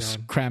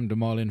just crammed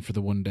them all in for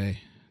the one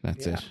day.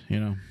 That's it. You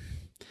know.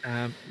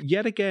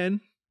 Yet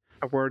again,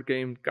 a word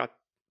game got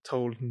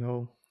told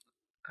no.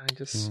 I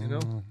just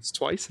it's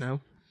twice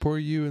now. Poor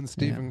you and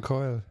Stephen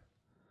Coyle.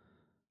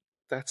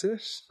 That's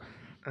it.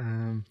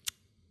 That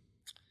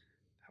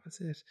was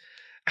it.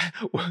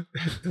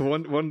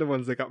 one of the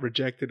ones that got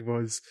rejected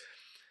was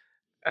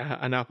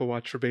an Apple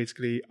Watch for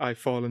basically I've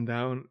fallen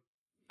down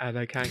and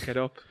I can't get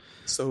up,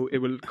 so it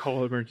will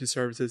call emergency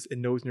services. It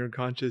knows you're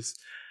unconscious,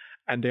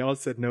 and they all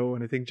said no.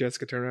 And I think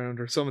Jessica turned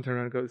around, or someone turned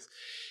around and goes,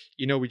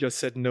 we just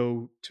said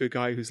no to a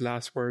guy whose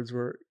last words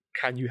were,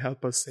 "Can you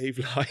help us save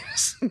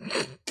lives?"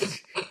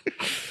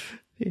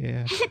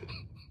 Yeah.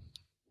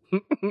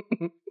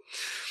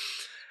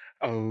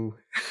 Oh,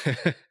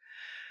 that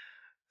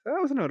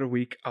was another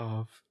week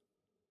of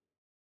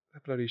a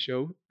bloody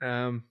show.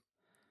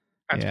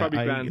 That's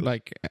probably grand.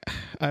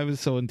 I was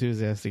so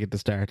enthusiastic at the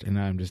start, and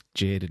now I'm just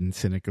jaded and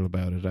cynical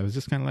about it. I was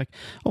just kind of like,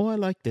 "Oh, I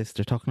like this.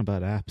 They're talking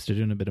about apps. They're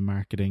doing a bit of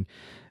marketing.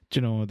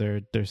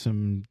 There's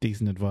some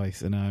decent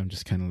advice." And now I'm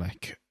just kind of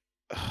like,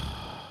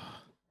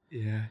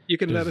 yeah. You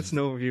can let us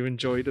know if you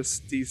enjoy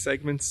these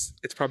segments.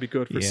 It's probably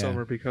good for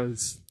summer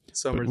because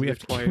summer's a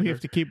bit quieter. We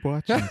have to keep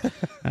watching.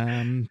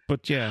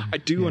 But yeah, I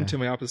do until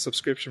my Apple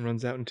subscription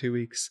runs out in 2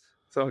 weeks,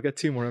 so I'll get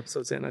 2 more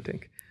episodes in, I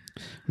think.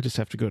 We'll just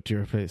have to go to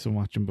your place and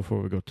watch them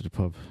before we go to the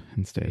pub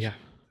instead. Yeah,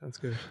 sounds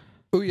good.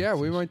 Oh yeah,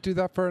 we might do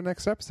that for our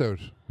next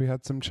episode. We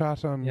had some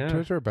chat on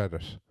Twitter about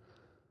it.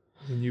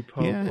 The new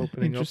pub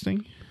opening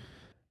interesting.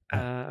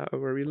 up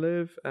where we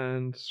live,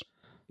 and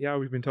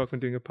we've been talking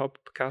about doing a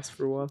podcast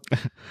for a while.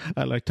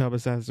 I like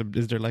Thomas asked them,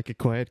 is there like a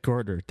quiet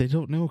corner? They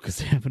don't know because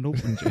they haven't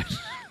opened yet.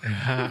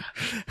 How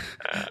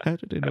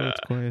do they know it's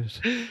quiet?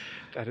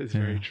 That is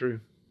very true.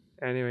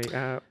 Anyway,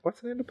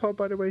 what's the name of the pub,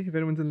 by the way? If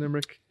anyone's in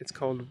Limerick, it's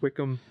called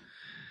Wickham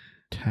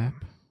Tap.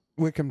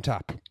 Wickham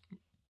Tap.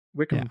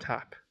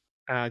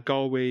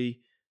 Galway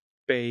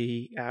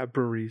Bay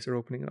breweries are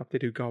opening up. They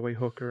do Galway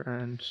Hooker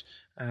and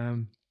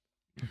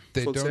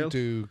they Full don't Sail?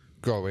 do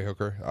Galway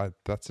Hooker.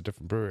 That's a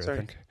different brewery, I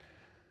think.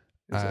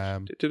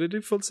 Do they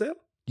do Full Sail?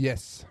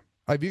 Yes.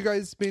 Have you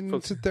guys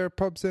been to their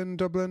pubs in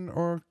Dublin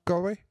or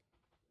Galway?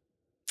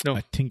 No.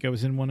 I think I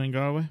was in one in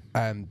Galway.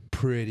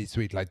 Pretty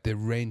sweet. Like the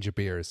range of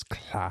beer is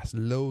class.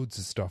 Loads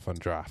of stuff on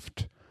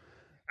draft.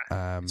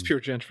 It's pure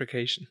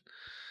gentrification.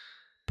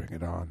 Bring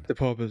it on. The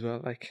pub as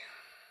well, like.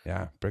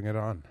 Yeah, bring it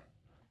on.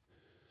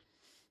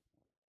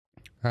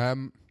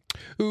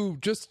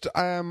 Just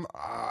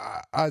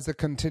as a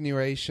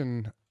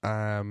continuation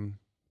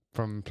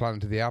from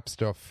Planet of the App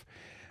stuff,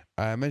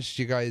 I mentioned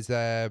to you guys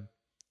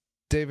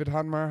David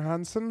Hanmar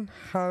Hansen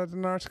had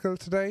an article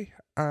today,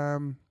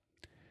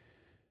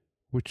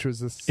 which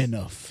was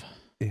enough.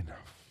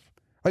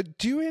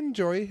 Do you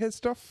enjoy his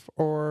stuff,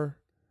 or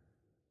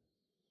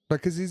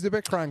because he's a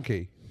bit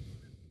cranky?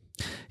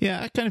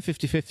 Yeah, I kind of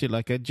 50-50.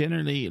 Like I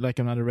generally,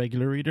 I'm not a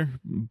regular reader,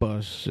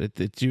 but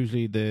it's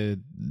usually the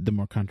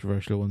more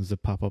controversial ones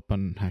that pop up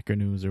on Hacker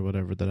News or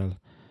whatever that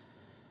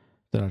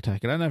I'll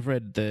tackle. And I've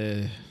read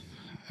the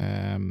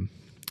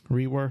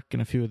Rework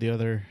and a few of the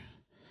other.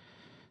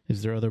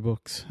 Is there other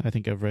books? I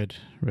think I've read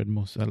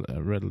most. I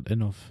read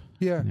enough.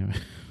 Yeah. Anyway.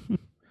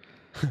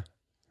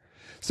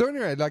 So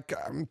anyway,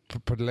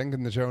 put a link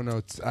in the show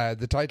notes.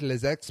 The title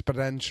is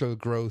Exponential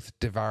Growth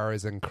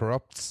Devours and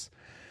Corrupts.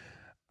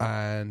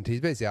 And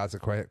he's basically asked a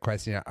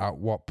question, at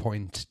what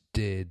point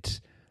did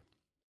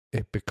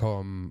it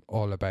become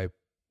all about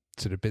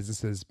sort of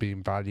businesses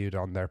being valued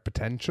on their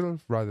potential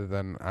rather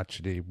than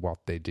actually what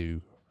they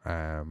do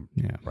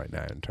right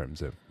now in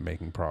terms of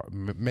making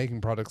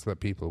products that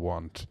people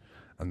want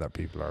and that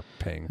people are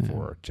paying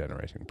for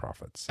generating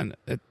profits. And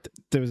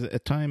there was a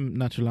time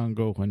not too long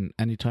ago when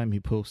anytime he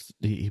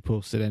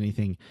posted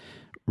anything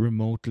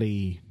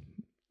remotely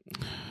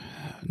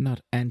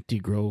not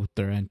anti-growth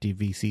or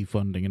anti-VC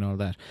funding and all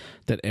that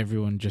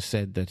everyone just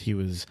said that he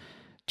was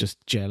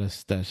just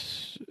jealous that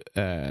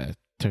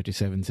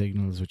 37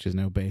 Signals, which is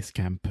now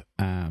Basecamp,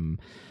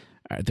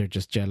 they're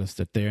just jealous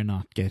that they're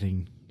not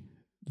getting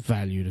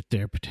valued at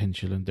their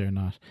potential, and they're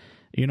not,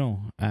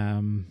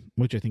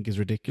 which I think is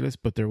ridiculous.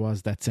 But there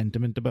was that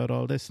sentiment about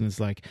all this, and it's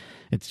like,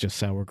 it's just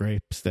sour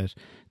grapes that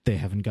they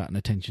haven't gotten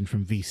attention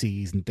from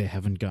VCs, and they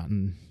haven't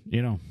gotten,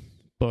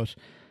 but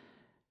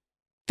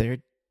they're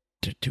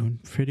doing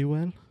pretty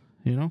well,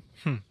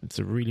 It's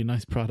a really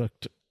nice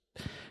product.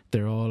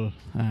 They're all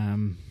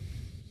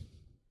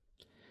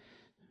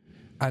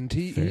and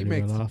he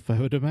makes well off, I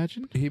would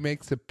imagine. He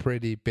makes a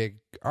pretty big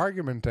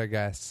argument, I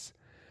guess,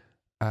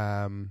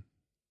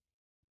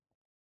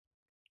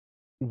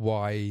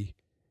 why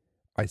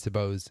I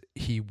suppose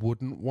he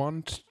wouldn't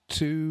want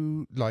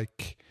to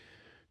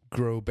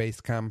grow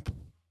Basecamp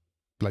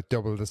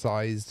double the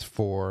size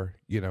for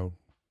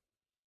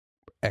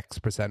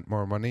X%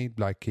 more money.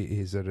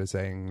 He's sort of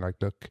saying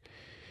look,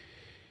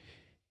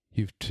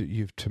 you've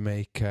to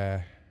make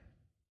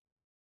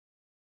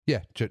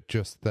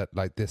just that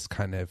this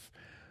kind of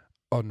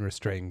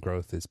unrestrained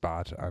growth is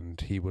bad,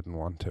 and he wouldn't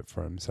want it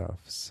for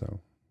himself.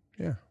 So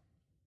yeah,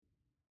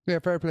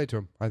 fair play to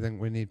him. I think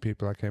we need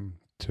people like him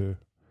to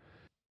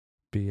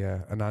be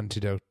an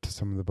antidote to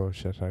some of the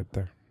bullshit out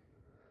there.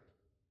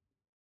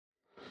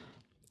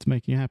 It's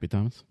making you happy,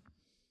 Thomas.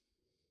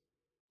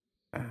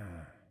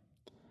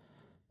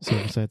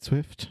 Silverside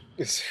Swift?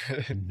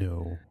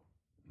 No,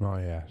 not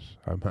yet.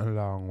 I'm a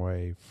long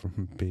way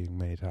from being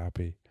made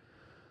happy.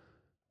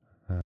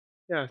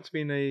 Yeah, for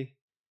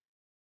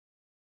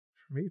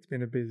me, it's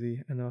been a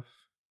busy enough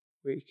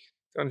week.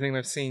 The only thing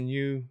I've seen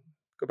you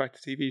go back to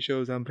TV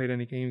shows, I haven't played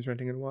any games or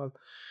anything in a while,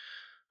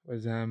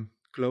 was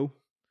Glow.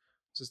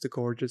 Just the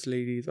gorgeous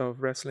ladies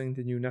of wrestling,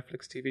 the new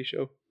Netflix TV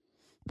show.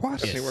 What?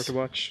 Definitely worth a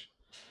watch.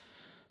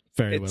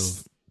 Very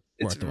it's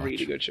worth a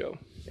really good show.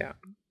 Yeah,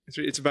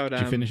 it's about.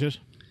 Did you finish it?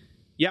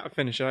 Yeah, I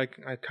finished it.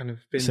 I kind of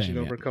binged it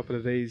over a couple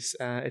of days.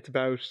 It's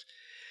about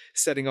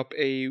setting up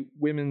a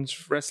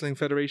women's wrestling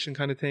federation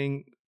kind of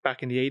thing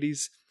back in the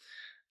 80s.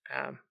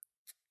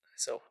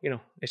 So,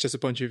 it's just a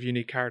bunch of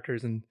unique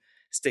characters and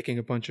sticking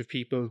a bunch of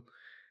people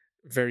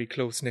very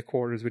close-knit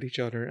quarters with each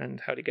other and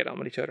how to get on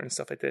with each other and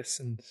stuff like this.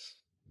 And,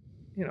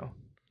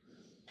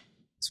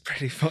 it's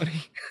pretty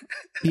funny.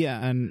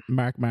 Yeah, and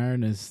Mark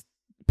Maron is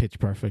pitch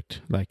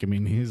perfect.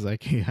 He's I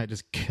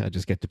just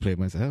get to play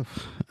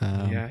myself.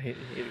 Yeah, he's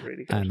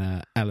really good.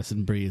 And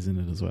Alison Brie is in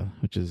it as well,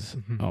 which is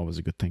always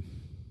a good thing.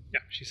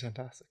 Yeah, she's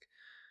fantastic.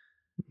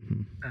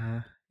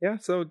 Yeah,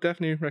 so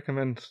definitely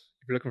recommend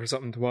if you're looking for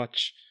something to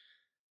watch,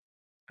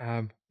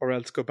 or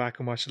else go back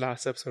and watch the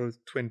last episode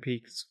of Twin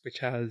Peaks, which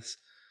has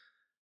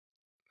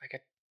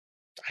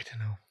I don't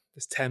know,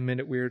 this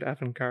 10-minute weird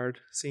avant-garde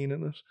scene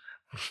in it.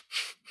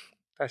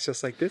 That's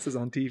just this is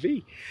on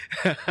TV.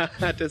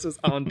 This is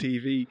on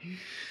TV.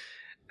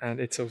 And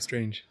it's so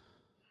strange.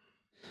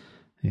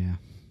 Yeah.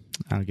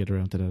 I'll get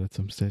around to that at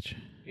some stage.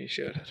 You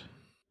should.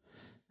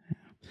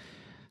 Yeah.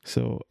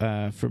 So,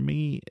 for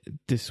me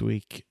this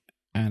week,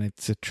 and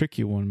it's a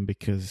tricky one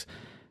because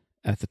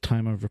at the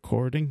time of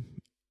recording,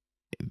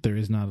 there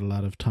is not a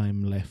lot of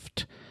time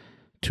left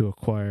to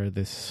acquire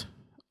this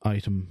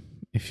item,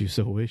 if you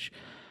so wish.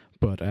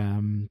 But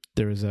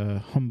there is a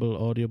humble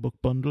audiobook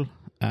bundle,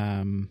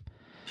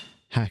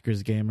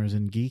 Hackers, Gamers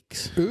and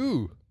Geeks.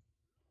 Ooh,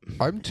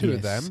 I'm two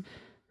of them.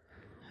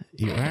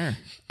 You are.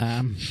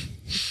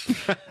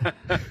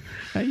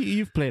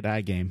 You've played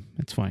a game.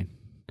 It's fine.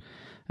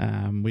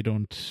 We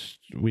don't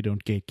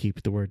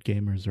gatekeep the word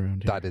gamers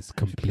around here. That is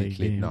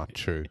completely not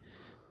true.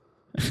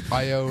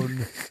 I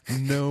own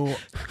no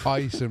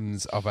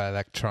items of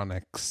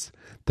electronics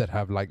that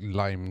have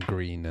lime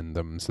green in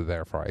them, so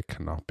therefore I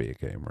cannot be a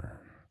gamer.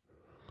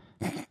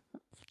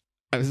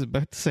 I was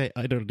about to say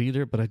I don't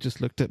either, but I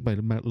just looked at my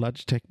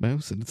Logitech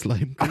mouse and it's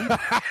lime green.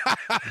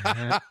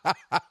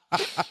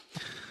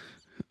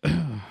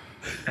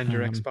 And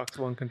your Xbox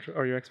One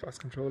or your Xbox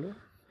controller.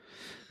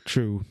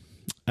 True.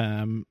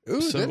 Ooh,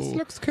 this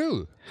looks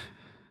cool.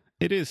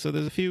 It is. So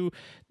there's a few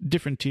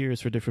different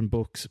tiers for different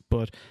books,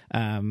 but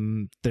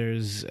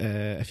there's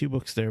a few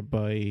books there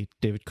by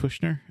David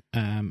Kushner,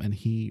 and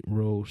he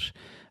wrote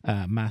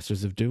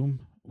Masters of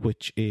Doom,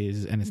 which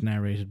is, and it's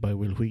narrated by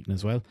Will Wheaton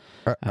as well.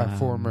 A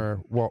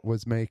former What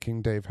Was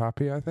Making Dave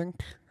Happy, I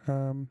think.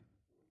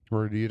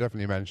 Or you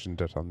definitely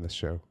mentioned it on this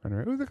show.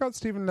 Anyway, they got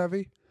Stephen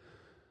Levy.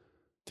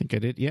 I think I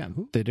did, yeah.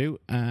 Ooh. They do.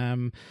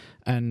 And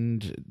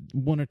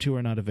one or two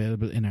are not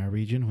available in our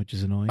region, which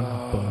is annoying,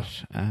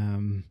 but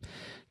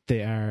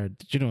they are,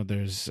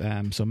 there's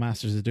so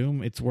Masters of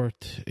Doom, it's worth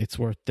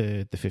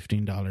the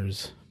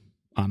 $15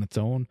 on its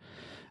own.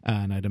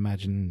 And I'd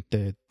imagine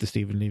the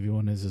Stephen Levy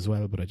one is as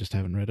well, but I just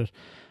haven't read it.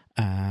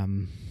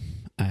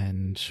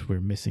 And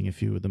we're missing a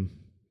few of them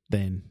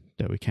then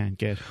that we can't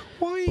get.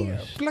 Why?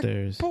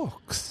 There's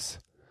books?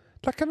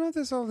 Like, I know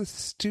there's all this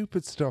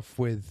stupid stuff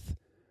with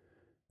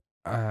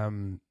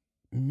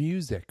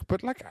music,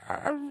 but like,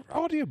 are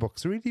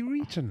audiobooks really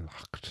region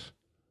locked?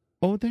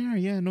 Oh, there,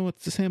 yeah, no,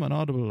 it's the same on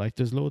Audible. Like,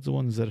 there's loads of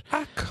ones that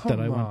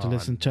I want to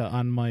listen to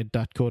on my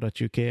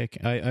 .co.uk.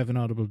 I have an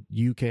Audible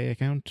UK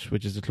account,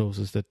 which is the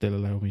closest that they'll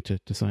allow me to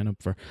sign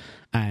up for.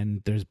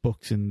 And there's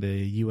books in the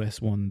US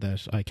one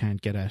that I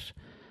can't get at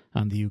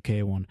on the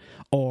UK one.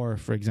 Or,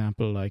 for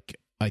example, like,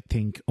 I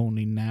think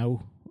only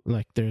now,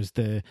 like, there's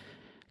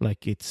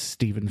it's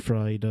Stephen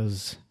Fry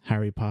does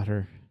Harry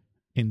Potter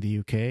in the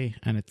UK,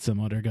 and it's some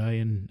other guy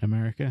in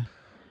America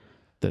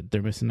that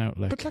they're missing out.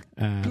 But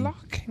like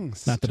blocking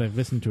stuff. Not that I've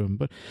listened to him,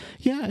 but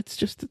yeah, it's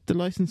just the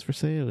license for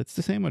sale. It's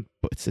the same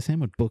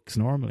with books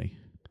normally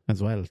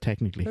as well.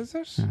 Technically, is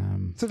it?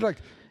 So like,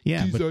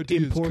 yeah, these but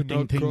ideas importing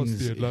cannot things, cross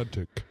the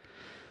Atlantic.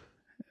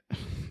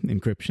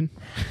 Encryption.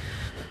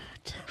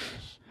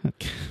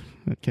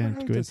 That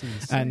can't go in.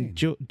 And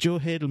Joe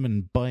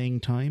Hadelman buying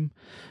time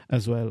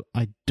as well.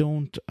 I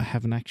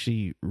haven't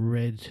actually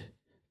read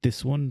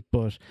this one,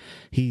 but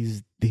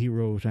he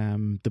wrote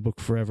the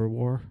book Forever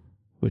War,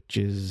 which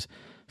is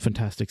a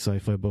fantastic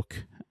sci-fi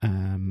book,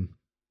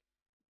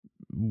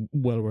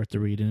 well worth the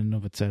read in and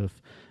of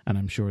itself, and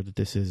I'm sure that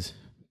this is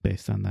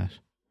based on that.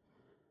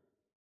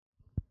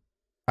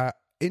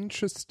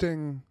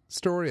 Interesting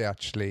story,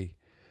 actually,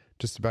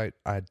 just about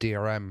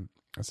DRM.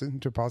 I was listening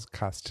to a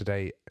podcast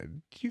today.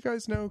 Do you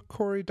guys know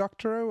Cory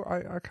Doctorow?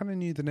 I kind of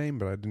knew the name,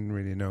 but I didn't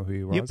really know who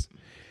he was.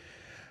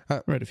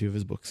 Yep. Read a few of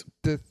his books.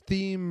 The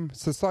theme,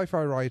 so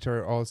Sci-Fi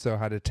Writer also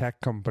had a tech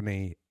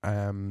company.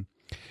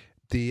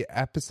 The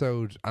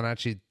episode, and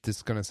actually this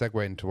is going to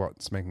segue into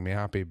what's making me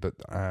happy, but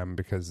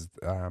because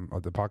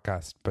of the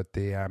podcast, but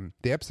the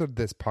episode of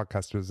this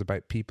podcast was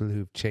about people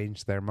who've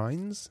changed their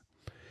minds.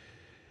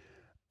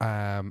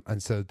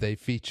 And so they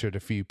featured a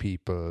few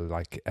people,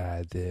 like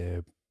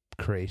the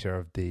creator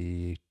of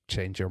the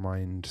Change Your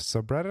Mind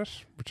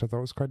subreddit, which I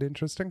thought was quite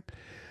interesting.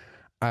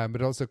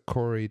 But also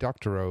Cory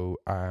Doctorow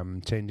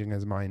changing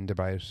his mind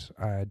about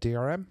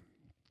DRM,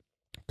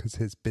 because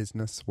his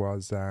business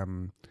was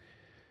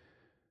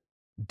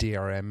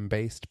DRM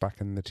based back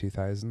in the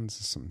 2000s,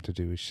 something to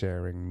do with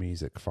sharing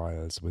music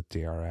files with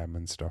DRM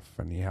and stuff,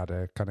 and he had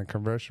a kind of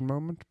conversion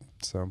moment,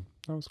 so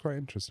that was quite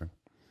interesting.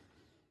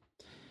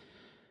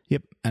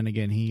 Yep, and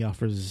again, he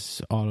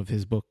offers all of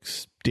his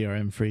books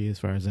DRM free as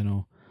far as I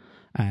know,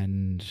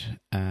 and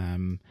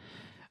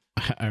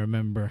I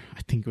remember,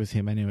 I think it was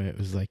him anyway, it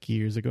was like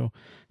years ago,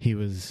 he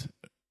was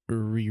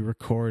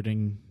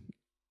re-recording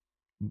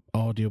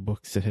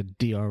audiobooks that had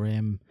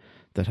DRM,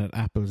 that had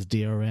Apple's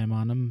DRM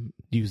on them,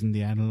 using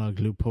the analog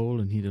loophole,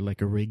 and he did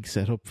like a rig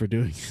set up for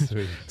doing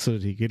it, so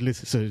that he could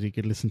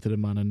listen to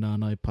them on a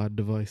non-iPod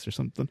device or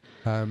something.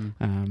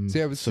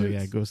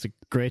 It goes to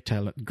great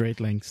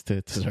lengths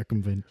to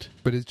circumvent.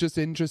 But it's just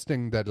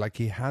interesting that like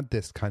he had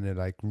this kind of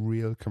like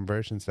real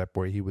conversion step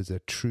where he was a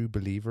true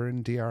believer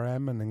in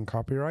DRM and in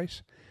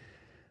copyright,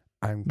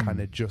 and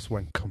kind of just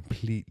went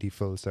completely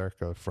full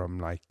circle from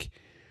like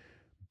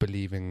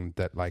believing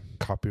that like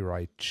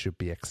copyright should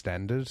be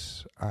extended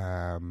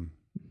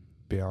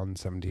beyond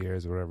 70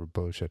 years or whatever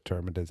bullshit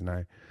term it is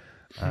now,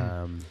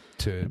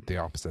 to the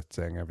opposite,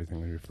 saying everything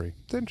will be free.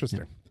 It's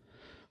interesting.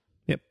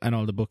 Yep, and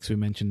all the books we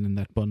mentioned in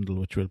that bundle,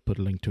 which we'll put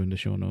a link to in the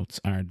show notes,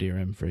 are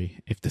DRM free.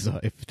 If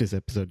this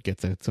episode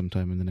gets out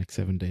sometime in the next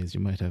 7 days, you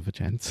might have a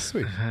chance.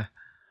 Sweet.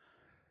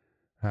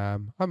 I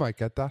might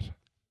get that.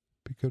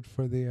 Be good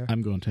for the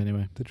I'm going to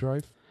anyway. The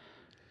drive.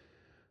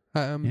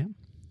 Yeah.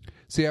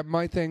 So yeah,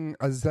 my thing,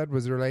 as I said,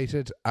 was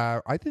related.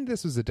 I think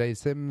this was a Dave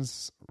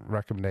Sims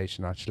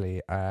recommendation,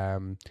 actually.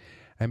 NPR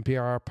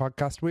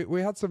podcast.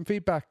 We had some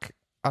feedback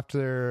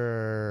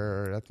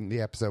after, I think, the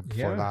episode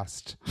before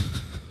last.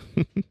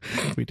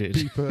 We did.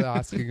 People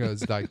asking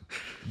us like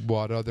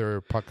what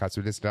other podcasts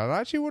we listen to. And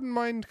I actually wouldn't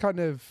mind kind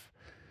of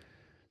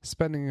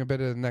spending a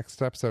bit of the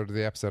next episode or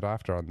the episode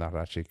after on that,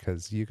 actually,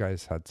 because you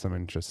guys had some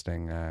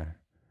interesting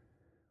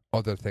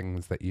other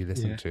things that you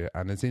listen to,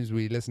 and it seems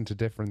we listen to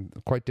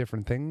quite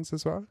different things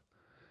as well.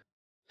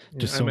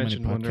 Just so many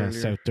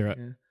podcasts out there.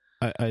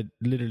 Yeah. I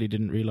literally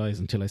didn't realize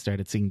until I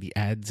started seeing the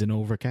ads in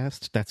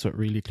Overcast. That's what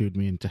really clued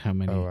me into how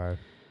many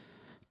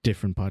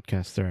different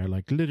podcasts there are.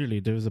 Like literally,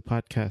 there was a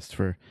podcast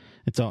for,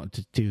 it's all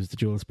to use the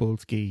Joel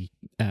Spolsky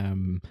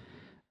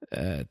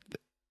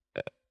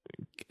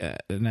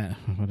I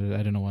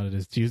don't know what it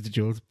is. To use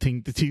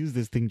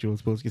this thing Joel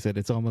Spolsky said,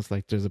 it's almost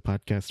like there's a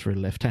podcast for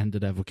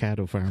left-handed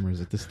avocado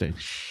farmers at this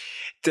stage.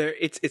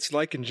 It's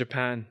like in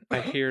Japan.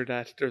 I hear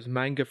that there's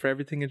manga for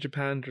everything in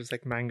Japan. There's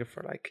like manga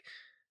for like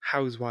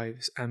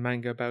housewives and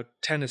manga about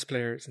tennis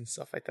players and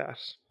stuff like that.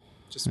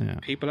 Just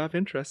people have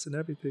interest in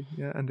everything,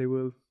 and they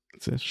will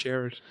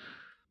share it.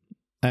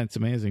 And it's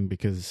amazing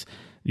because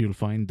you'll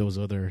find those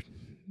other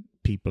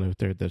people out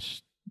there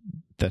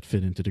that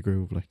fit into the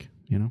groove, like,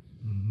 you know.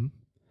 Mm-hmm.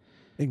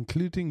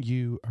 Including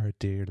you, our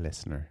dear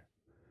listener.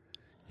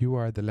 You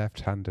are the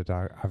left-handed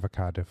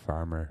avocado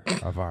farmer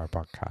of our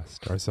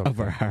podcast, or something. Of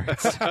our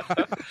hearts.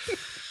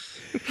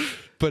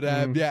 But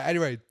yeah,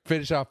 anyway,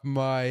 finish off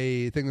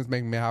my thing that's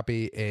making me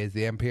happy is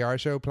the NPR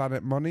show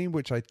Planet Money,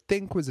 which I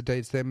think was a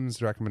Dave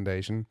Sims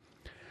recommendation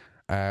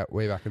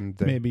way back in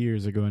the day. Maybe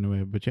years ago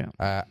anyway, but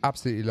yeah.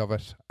 Absolutely love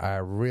it.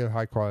 Real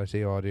high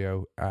quality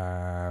audio.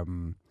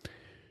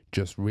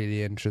 Just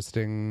really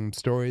interesting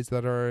stories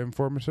that are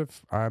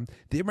informative.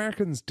 The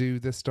Americans do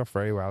this stuff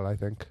very well, I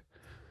think.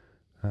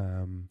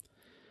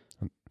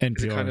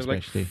 NPR kind of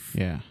especially,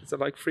 yeah. Is it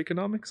like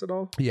Freakonomics at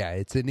all? Yeah,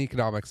 it's an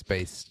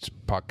economics-based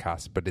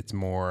podcast, but it's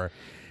more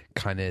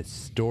kind of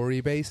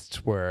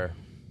story-based.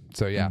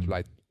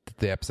 Like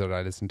the episode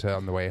I listened to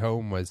on the way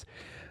home was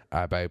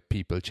about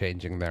people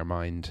changing their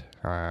mind,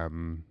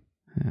 and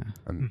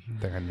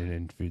they kind of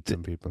interviewed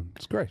some people.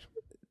 It's great.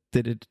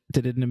 Did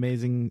it an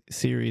amazing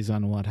series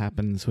on what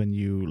happens when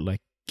you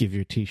like give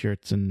your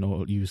t-shirts and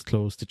all used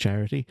clothes to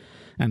charity,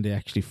 and they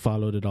actually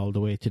followed it all the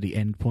way to the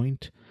end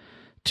point,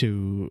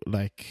 to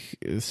like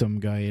some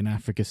guy in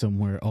Africa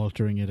somewhere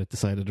altering it at the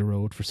side of the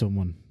road for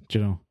someone, do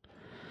you know,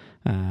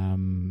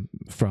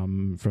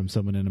 from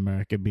someone in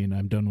America being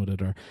I'm done with it,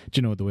 or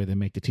do you know the way they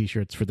make the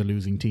t-shirts for the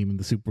losing team in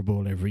the Super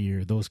Bowl every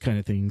year, those kind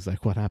of things,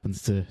 like what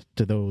happens to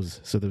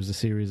those. So there was a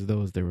series of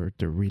those. They're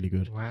really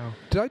good. Wow.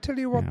 Did I tell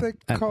you what they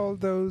call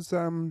those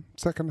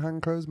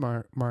second-hand clothes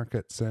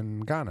markets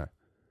in Ghana?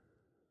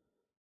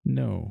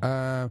 No.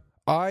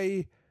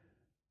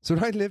 So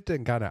when I lived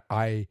in Ghana,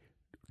 I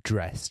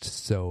dressed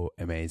so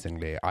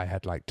amazingly. I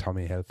had like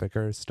Tommy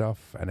Hilfiger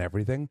stuff and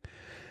everything.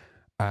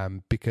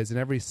 Because in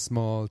every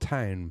small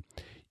town,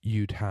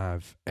 you'd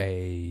have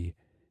a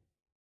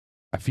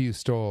few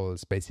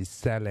stalls basically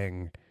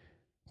selling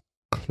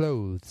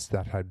clothes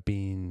that had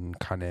been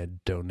kind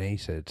of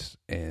donated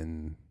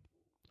in,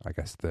 I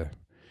guess,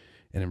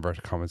 in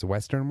inverted commas, the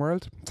Western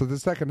world. So the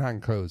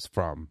second-hand clothes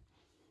from,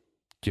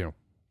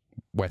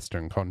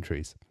 Western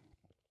countries.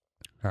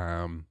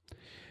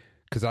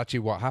 Because actually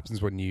what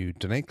happens when you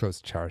donate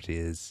clothes to charity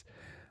is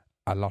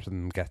a lot of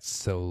them get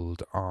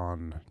sold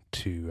on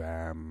to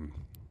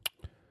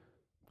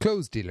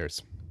clothes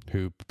dealers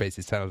who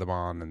basically sell them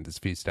on, and there's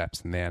a few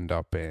steps and they end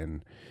up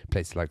in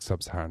places like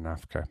sub-Saharan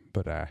Africa.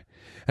 But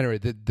anyway,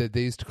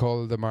 they used to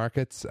call the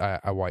markets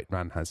a white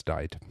man has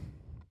died.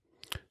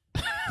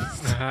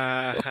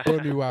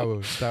 Only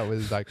wow, that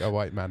was like a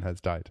white man has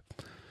died.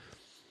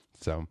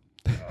 So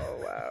oh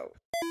wow.